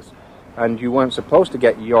 1,500 years, and you weren't supposed to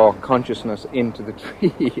get your consciousness into the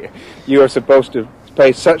tree. You are supposed to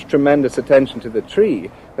pay such tremendous attention to the tree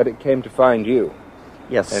that it came to find you.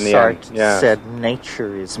 Yes, Sartre said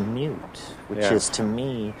nature is mute, which is to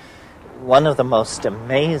me one of the most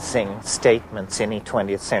amazing statements any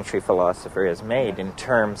 20th century philosopher has made in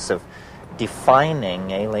terms of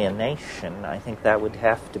defining alienation. I think that would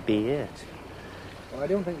have to be it. Well, I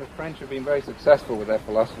don't think the French have been very successful with their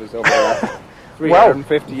philosophers over the last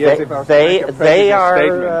 350 years.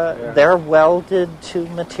 They're welded to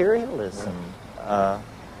materialism.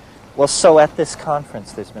 Well, so at this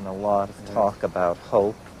conference, there's been a lot of talk about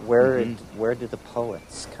hope. Where do the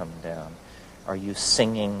poets come down? Are you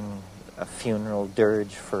singing a funeral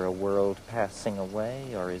dirge for a world passing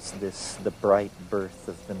away, or is this the bright birth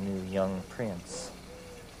of the new young prince?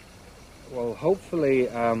 Well, hopefully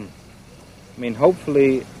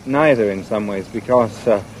neither in some ways, because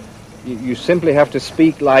you simply have to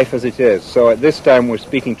speak life as it is. So at this time we're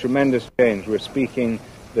speaking tremendous change. We're speaking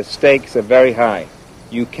the stakes are very high.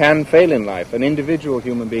 You can fail in life. An individual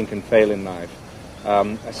human being can fail in life.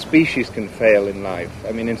 A species can fail in life.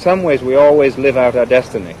 I mean, in some ways we always live out our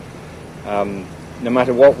destiny. No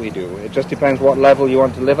matter what we do. It just depends what level you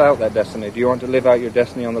want to live out that destiny. Do you want to live out your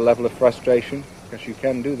destiny on the level of frustration? Because you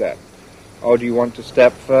can do that. Or do you want to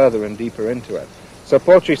step further and deeper into it? So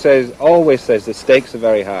poetry always says the stakes are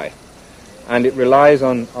very high. And it relies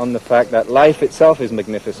on the fact that life itself is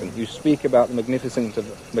magnificent. You speak about the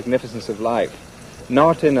magnificence of life.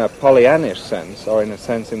 Not in a Pollyannish sense, or in a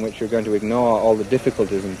sense in which you're going to ignore all the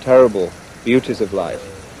difficulties and terrible beauties of life,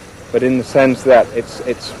 but in the sense that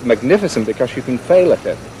it's magnificent because you can fail at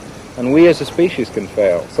it, and we as a species can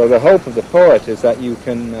fail. So the hope of the poet is that you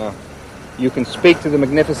can speak to the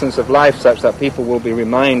magnificence of life such that people will be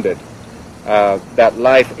reminded that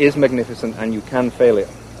life is magnificent and you can fail at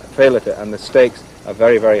it, and the stakes are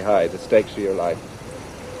very, very high, the stakes of your life.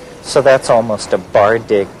 So that's almost a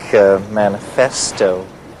bardic manifesto.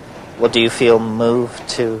 Well, do you feel moved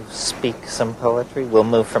to speak some poetry? We'll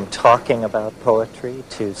move from talking about poetry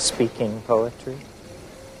to speaking poetry.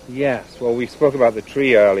 Yes. Well, we spoke about the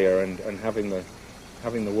tree earlier and having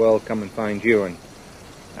the world come and find you,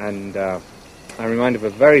 and I'm reminded of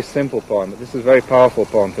a very simple poem, but this is a very powerful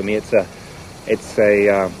poem for me. It's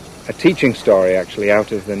a teaching story, actually,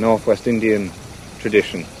 out of the Northwest Indian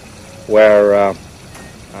tradition, where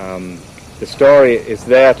the story is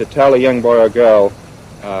there to tell a young boy or girl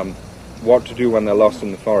what to do when they're lost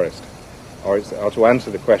in the forest, or to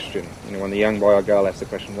answer the question. When the young boy or girl asks the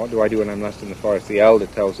question, what do I do when I'm lost in the forest? The elder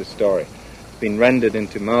tells this story. It's been rendered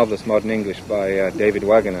into marvelous modern English by David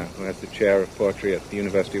Wagoner, who has the chair of poetry at the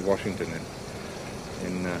University of Washington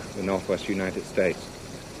in the Northwest United States.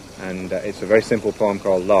 And it's a very simple poem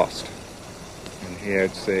called Lost. And here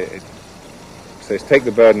it says, take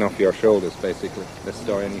the burden off your shoulders, basically, this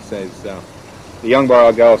story. And he says, the young boy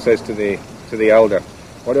or girl says to the elder,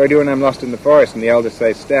 what do I do when I'm lost in the forest? And the elder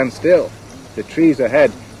says, stand still. The trees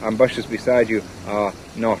ahead and bushes beside you are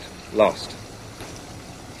not lost.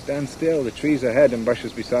 Stand still. The trees ahead and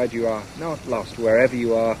bushes beside you are not lost. Wherever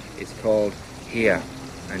you are is called here.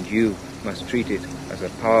 And you must treat it as a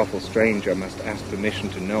powerful stranger, must ask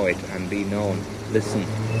permission to know it and be known. Listen,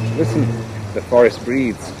 listen. The forest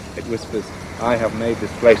breathes. It whispers, I have made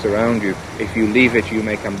this place around you. If you leave it, you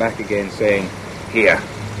may come back again saying, here.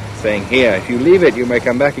 Saying, here. If you leave it, you may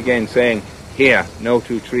come back again saying, here. No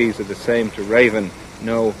two trees are the same to raven.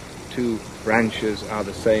 No two branches are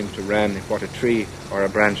the same to wren. If what a tree or a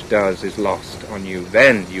branch does is lost on you,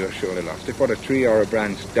 then you are surely lost. If what a tree or a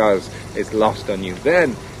branch does is lost on you,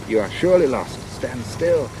 then you are surely lost. Stand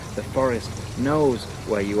still. The forest knows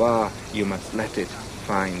where you are. You must let it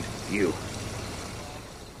find you.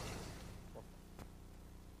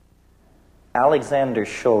 Alexander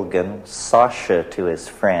Shulgin, Sasha to his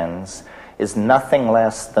friends, is nothing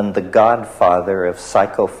less than the godfather of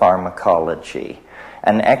psychopharmacology,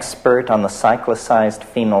 an expert on the cyclicized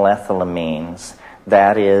phenylethylamines,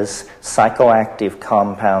 that is, psychoactive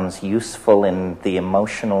compounds useful in the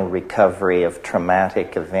emotional recovery of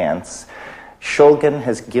traumatic events. Shulgin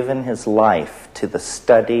has given his life to the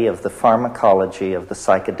study of the pharmacology of the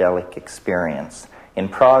psychedelic experience. In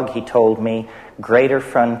Prague, he told me, greater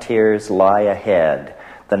frontiers lie ahead.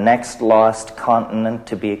 The next lost continent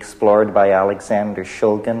to be explored by Alexander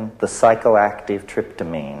Shulgin, the psychoactive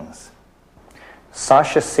tryptamines.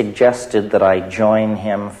 Sasha suggested that I join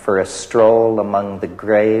him for a stroll among the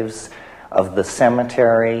graves of the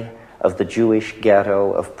cemetery of the Jewish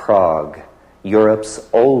ghetto of Prague, Europe's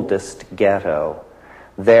oldest ghetto.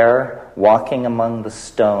 There, walking among the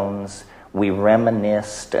stones, we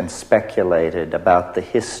reminisced and speculated about the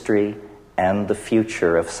history and the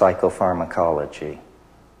future of psychopharmacology.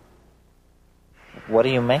 What do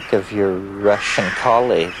you make of your Russian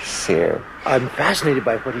colleagues here? I'm fascinated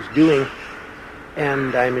by what he's doing,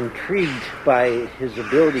 and I'm intrigued by his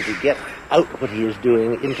ability to get out what he is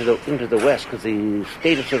doing into the West, because the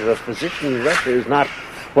status of a physician in Russia is not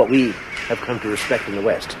what we have come to respect in the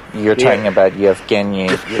West. You're talking about Yevgeny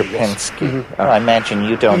Krupinski. Yes. Mm-hmm. I imagine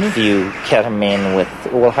you don't view ketamine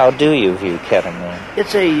with... Well, how do you view ketamine?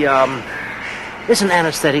 It's an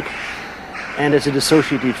anesthetic, and it's a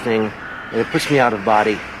dissociative thing, and it puts me out of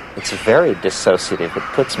body. It's very dissociative. It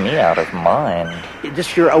puts me out of mind.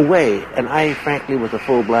 You're away, and I, frankly, with a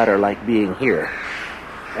full bladder, like being here.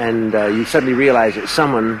 And you suddenly realize that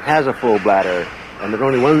someone has a full bladder, and at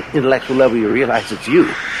only one intellectual level you realize it's you.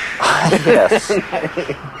 Yes.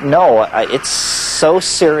 No, it's so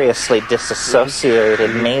seriously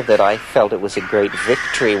disassociated me that I felt it was a great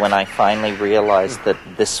victory when I finally realized that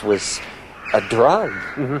this was a drug.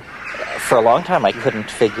 Mm-hmm. For a long time I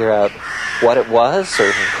couldn't figure out what it was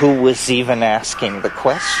or who was even asking the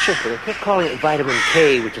question. They kept calling it vitamin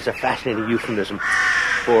K, which is a fascinating euphemism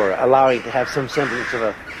for allowing it to have some semblance of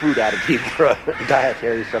a food additive for a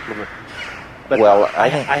dietary supplement. But well, I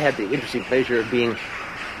had the interesting pleasure of being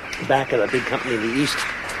back at a big company in the East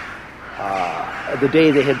the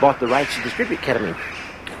day they had bought the rights to distribute ketamine.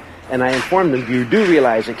 And I informed them, you do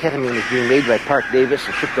realize that ketamine is being made by Park Davis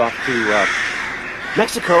and shipped off to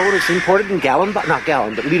Mexico, and it's imported in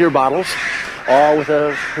liter bottles, all with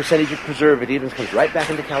a percentage of preservative, and it comes right back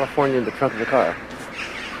into California in the trunk of the car.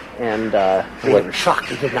 And they were shocked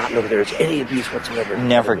and did not know there was any abuse whatsoever.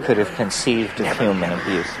 Never could have conceived of human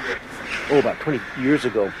abuse. About 20 years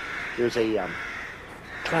ago, there's a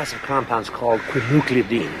class of compounds called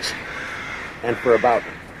quincuclidines. And for about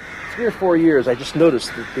 3 or 4 years, I just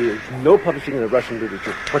noticed that there's no publishing in the Russian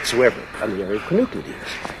literature whatsoever on the area of quincuclidines.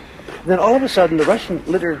 And then all of a sudden, the Russian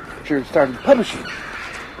literature started publishing.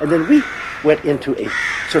 And then we went into a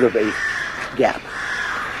sort of a gap.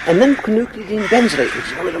 And then quincuridine benzylate,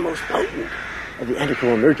 which is one of the most potent of the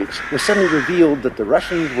anticholinergics, was suddenly revealed that the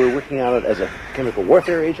Russians were working on it as a chemical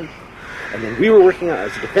warfare agent, and then we were working on it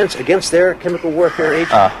as a defense against their chemical warfare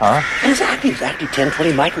agent. Uh-huh. And it's actually 10,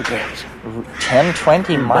 20 micrograms. 10,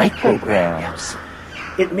 20 micrograms.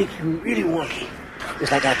 It makes you really wonky.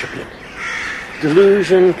 It's like atropine.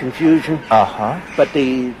 Delusion, confusion. Uh-huh. But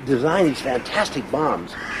they design these fantastic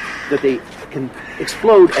bombs that they can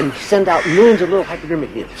explode and send out millions of little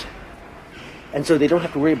hypodermic needles. And so they don't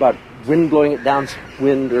have to worry about wind blowing it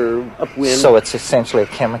downwind or upwind. So it's essentially a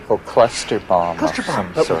chemical cluster bomb. Cluster bomb,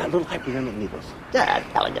 of but some with sort. little hypodermic needles. Yeah,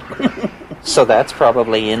 elegant. So that's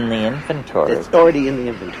probably in the inventory. It's already in the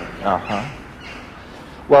inventory. Uh-huh.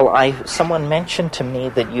 Well, someone mentioned to me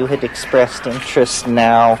that you had expressed interest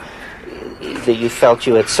now that you felt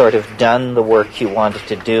you had sort of done the work you wanted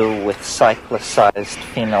to do with cyclicized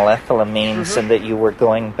phenylethylamines, and that you were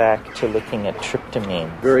going back to looking at tryptamine.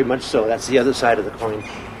 Very much so. That's the other side of the coin.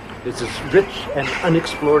 It's as rich and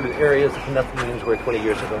unexplored areas of phenethylamines were 20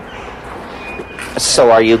 years ago.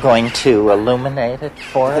 So are you going to illuminate it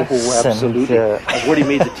for us? Oh, absolutely. I've already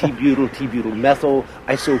made the T-butyl methyl.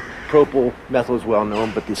 Isopropyl methyl is well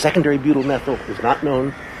known, but the secondary butyl methyl is not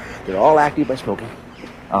known. They're all active by smoking.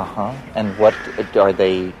 Uh-huh. And what are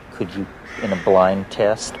they, could you, in a blind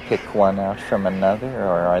test, pick one out from another,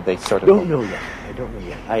 or are they sort of... I don't know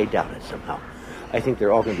yet. I doubt it somehow. I think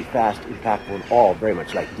they're all going to be fast, impactful, and all very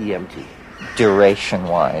much like DMT.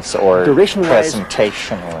 Duration-wise, or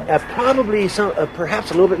presentation-wise? Probably some,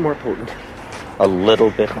 perhaps a little bit more potent. A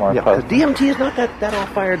little bit more potent? Because DMT is not that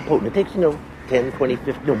all-fired potent. It takes, 10, 20,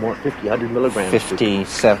 50, no more, 50, 100 milligrams. 50 to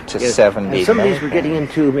 70 And some of these milligrams. we're getting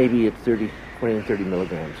into maybe at 30, 20 and 30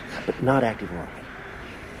 milligrams, but not active oil.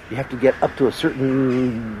 You have to get up to a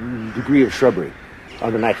certain degree of shrubbery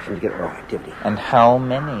on the nitrogen to get oil activity. And how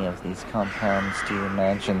many of these compounds do you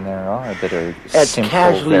imagine there are that are At simple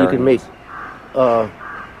casually, you can make variants?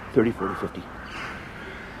 30, 40, 50.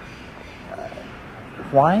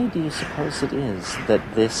 Why do you suppose it is that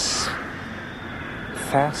this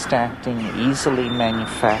fast-acting, easily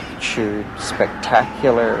manufactured,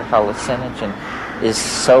 spectacular hallucinogen is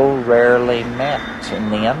so rarely met in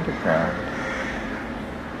the underground?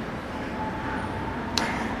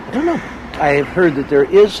 I don't know. I've heard that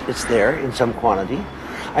it's there in some quantity.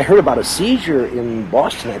 I heard about a seizure in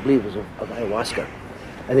Boston, I believe it was of ayahuasca.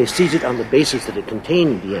 And they seized it on the basis that it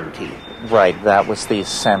contained DMT. Right, that was the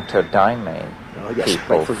Santo Daime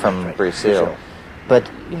people from Brazil. But,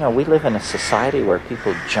 we live in a society where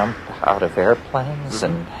people jump out of airplanes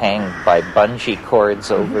and hang by bungee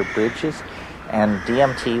cords over bridges. And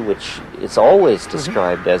DMT, which is always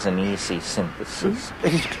described as an easy synthesis,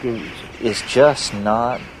 It is extremely easy. is just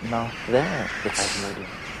not there.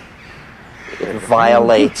 It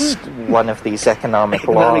violates one of these economic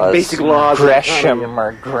laws. Basic laws. Gresham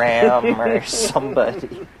or Graham or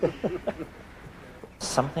somebody.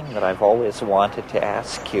 Something that I've always wanted to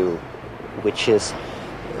ask you, which is,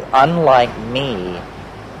 unlike me,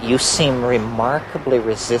 you seem remarkably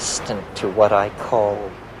resistant to what I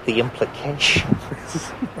call the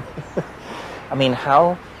implications. I mean,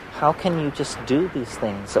 how can you just do these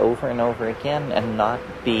things over and over again and not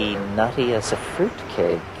be nutty as a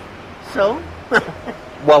fruitcake? So?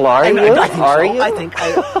 Well, are you? I think are so. you? I think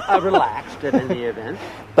I relaxed at any event.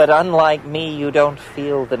 But unlike me, you don't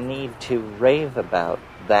feel the need to rave about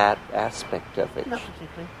that aspect of it. Not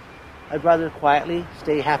particularly. I'd rather quietly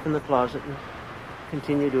stay half in the closet and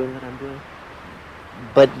continue doing what I'm doing.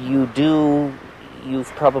 But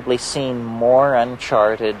you've probably seen more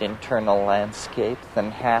uncharted internal landscape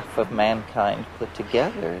than half of mankind put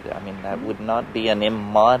together. I mean, that would not be an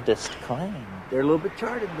immodest claim. They're a little bit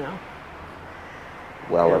charted now.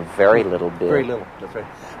 Well, a very little bit. Very little, that's right.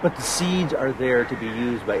 But the seeds are there to be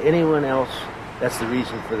used by anyone else. That's the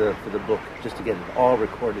reason for the book, just to get it all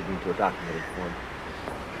recorded into a documented form.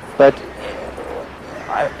 But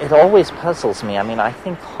it always puzzles me. I mean, I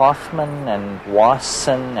think Hoffman and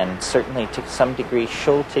Wasson, and certainly to some degree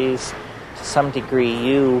Schultes, to some degree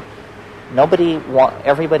you,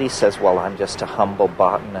 everybody says, well, I'm just a humble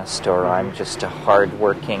botanist, or I'm just a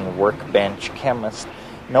hard-working workbench chemist.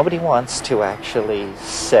 Nobody wants to actually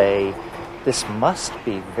say, this must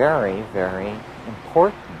be very, very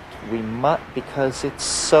important. Because it's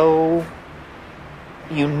so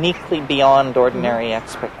uniquely beyond ordinary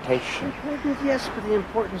expectation. Yes, but the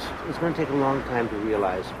importance is going to take a long time to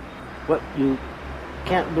realize. What you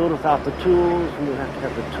can't build without the tools, and you have to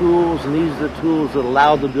have the tools, and these are the tools that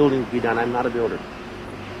allow the building to be done. I'm not a builder.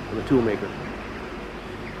 I'm a tool maker.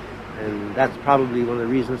 And that's probably one of the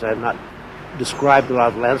reasons I've not described a lot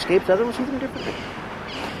of landscapes. Others will see them differently.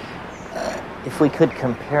 if we could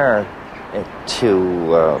compare it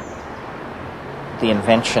to the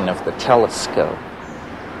invention of the telescope,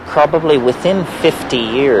 probably within 50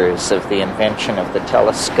 years of the invention of the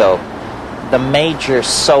telescope, the major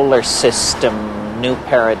solar system new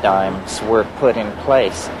paradigms were put in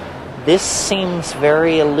place. This seems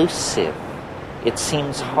very elusive. It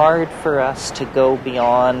seems hard for us to go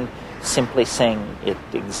beyond simply saying it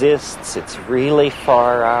exists, it's really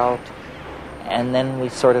far out, and then we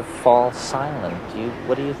sort of fall silent.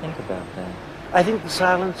 What do you think about that? I think the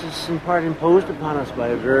silence is in part imposed upon us by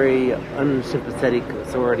a very unsympathetic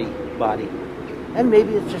authority body. And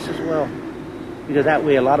maybe it's just as well, because that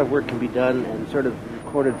way a lot of work can be done and sort of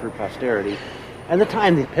recorded for posterity. And the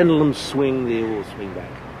time the pendulums swing, they will swing back.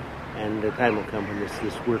 And the time will come when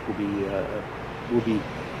this work will be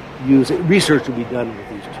used, research will be done with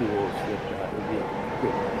these tools that will be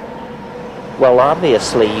great. Well,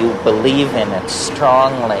 obviously you believe in it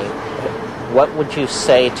strongly. What would you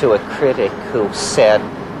say to a critic who said,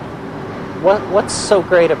 what's so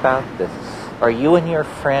great about this? Are you and your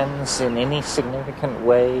friends in any significant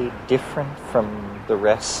way different from the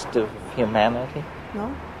rest of humanity?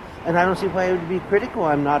 No. And I don't see why it would be critical.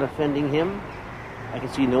 I'm not offending him. I can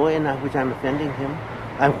see no way in which I'm offending him.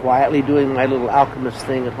 I'm quietly doing my little alchemist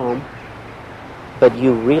thing at home. But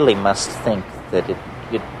you really must think that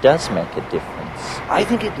it does make a difference. I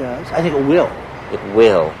think it does. I think it will. It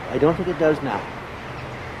will. I don't think it does now.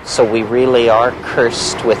 So we really are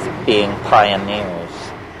cursed with being pioneers.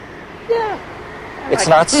 Yeah. It's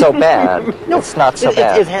not so bad. No, it's not so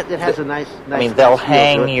bad. It has a nice I mean, they'll nice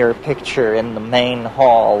hang your picture in the main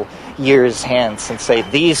hall years hence and say,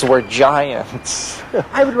 these were giants.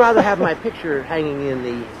 I would rather have my picture hanging in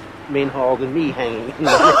the main hall than me hanging in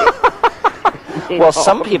the main Well, hall.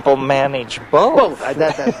 some people manage both.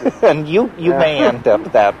 That's and you may end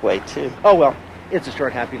up that way, too. Oh, well, it's a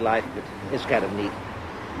short, happy life, but it's kind of neat.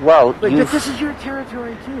 Well, but this is your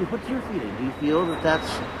territory, too. What's your feeling? Do you feel that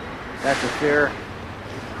that's a fair...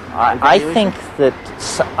 I think that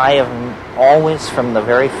I have always, from the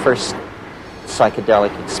very first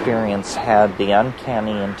psychedelic experience, had the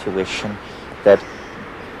uncanny intuition that,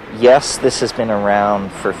 yes, this has been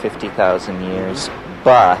around for 50,000 years,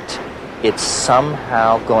 but it's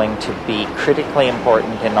somehow going to be critically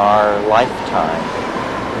important in our lifetime,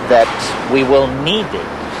 that we will need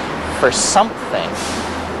it for something,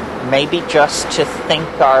 maybe just to think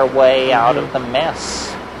our way out of the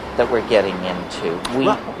mess that we're getting into.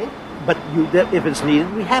 Okay. But if it's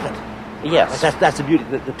needed, we have it. Yes. That's the beauty.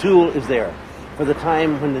 The tool is there for the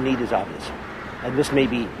time when the need is obvious. And this may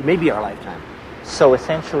be our lifetime. So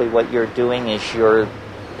essentially what you're doing is you're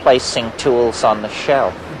placing tools on the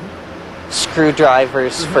shelf. Mm-hmm.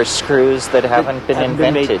 Screwdrivers for screws that haven't been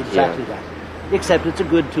invented made exactly yet. That. Except it's a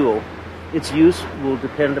good tool. Its use will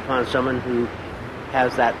depend upon someone who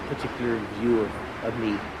has that particular view of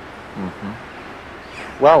need. Mm-hmm.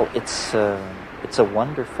 Well, it's a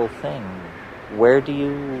wonderful thing. Where do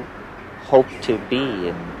you hope to be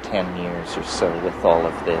in 10 years or so with all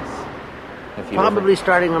of this? Probably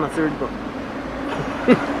starting on a third book.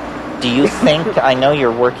 Do you think, I know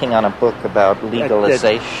you're working on a book about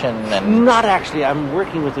legalization and... Not actually. I'm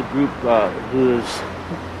working with a group who's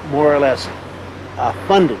more or less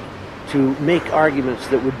funded to make arguments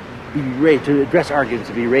that would be raised, to address arguments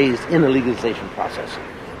to be raised in the legalization process.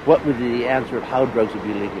 What would be the answer of how drugs would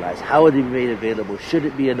be legalized? How would they be made available? Should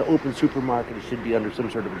it be an open supermarket? It should be under some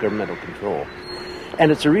sort of governmental control.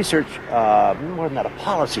 And it's a research, more than that, a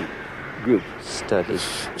policy group studies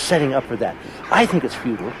setting up for that. I think it's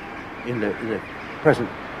futile in the present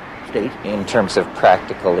state. In terms of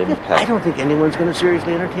practical impact. I don't think anyone's going to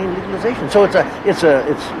seriously entertain legalization. So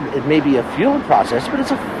it may be a futile process, but it's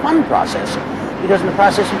a fun process. Because in the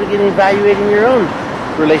process you begin evaluating your own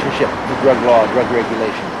relationship to drug law, drug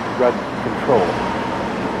regulation, drug control.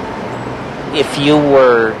 If you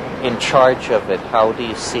were in charge of it, how do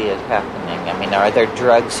you see it happening? I mean, are there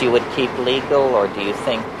drugs you would keep legal, or do you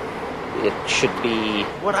think it should be...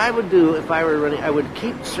 What I would do if I were running, I would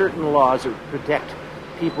keep certain laws that would protect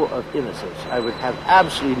people of innocence. I would have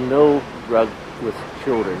absolutely no drug with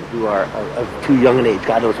children who are of too young an age.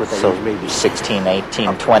 God knows what that age may be. 16,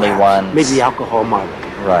 18, 21. Maybe alcohol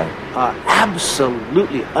moderate. Right.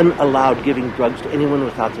 Absolutely unallowed giving drugs to anyone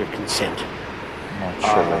without their consent.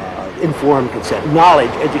 Naturally. Informed consent.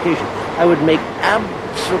 Knowledge, education. I would make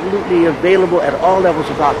absolutely available at all levels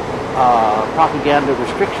about propaganda,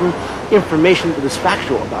 restriction, information that is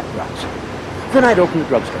factual about drugs. Then I'd open the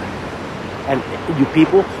drugstore. And you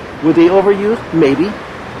people, would they overuse? Maybe.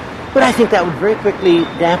 But I think that would very quickly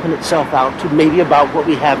dampen itself out to maybe about what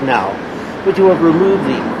we have now. But you have removed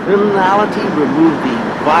the criminality, removed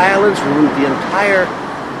the violence, remove the entire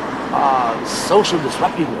social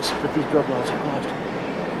disruptiveness that these drug laws have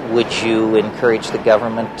caused. Would you encourage the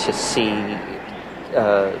government to see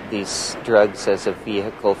these drugs as a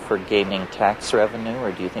vehicle for gaining tax revenue,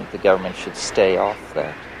 or do you think the government should stay off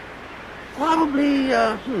that?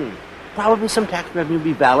 Probably some tax revenue would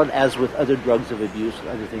be valid, as with other drugs of abuse,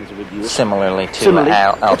 other things of abuse. Similarly to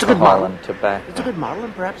alcohol and tobacco. It's a good model,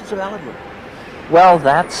 and perhaps it's a valid one. Well,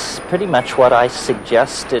 that's pretty much what I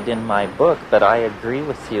suggested in my book, but I agree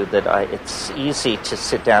with you that it's easy to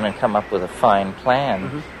sit down and come up with a fine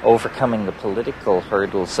plan, overcoming the political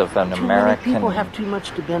hurdles of an American... Many people have too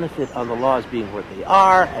much to benefit on the laws being what they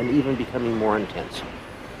are and even becoming more intense.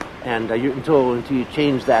 And until you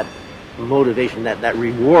change that motivation, that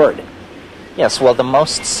reward... Yes, well, the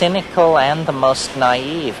most cynical and the most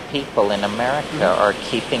naive people in America are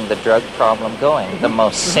keeping the drug problem going. The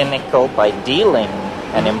most cynical by dealing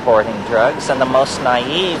and importing drugs, and the most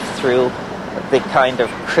naive through the kind of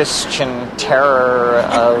Christian terror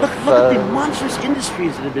of... Look at the monstrous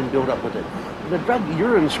industries that have been built up with it. The drug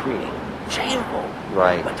urine screening, shameful.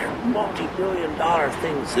 Right. But they're multi-billion-dollar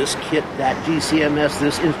things. This kit, that GCMS,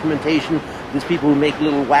 this instrumentation, these people who make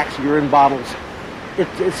little wax urine bottles.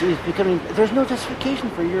 It's becoming... There's no justification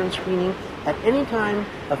for urine screening at any time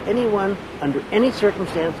of anyone, under any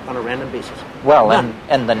circumstance, on a random basis. Well,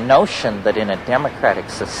 and the notion that in a democratic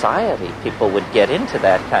society people would get into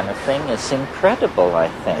that kind of thing is incredible, I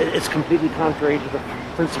think. It's completely contrary to the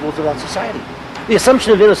principles of that society. The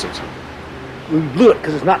assumption of innocence. We blew it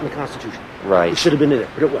because it's not in the Constitution. Right. It should have been in there,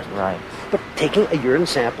 but it wasn't. Right. But taking a urine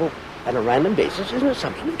sample on a random basis is an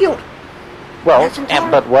assumption of guilt. Well,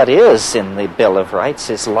 but what is in the Bill of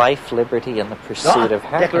Rights is life, liberty, and the pursuit of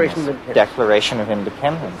happiness. Declaration of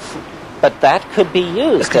Independence. But that could be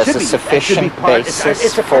used as a sufficient basis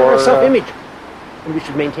it's a part of self-image, and we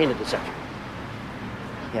should maintain it as such.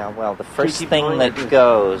 Yeah, well, the first thing that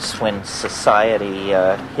goes when society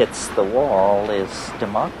hits the wall is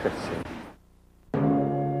democracy.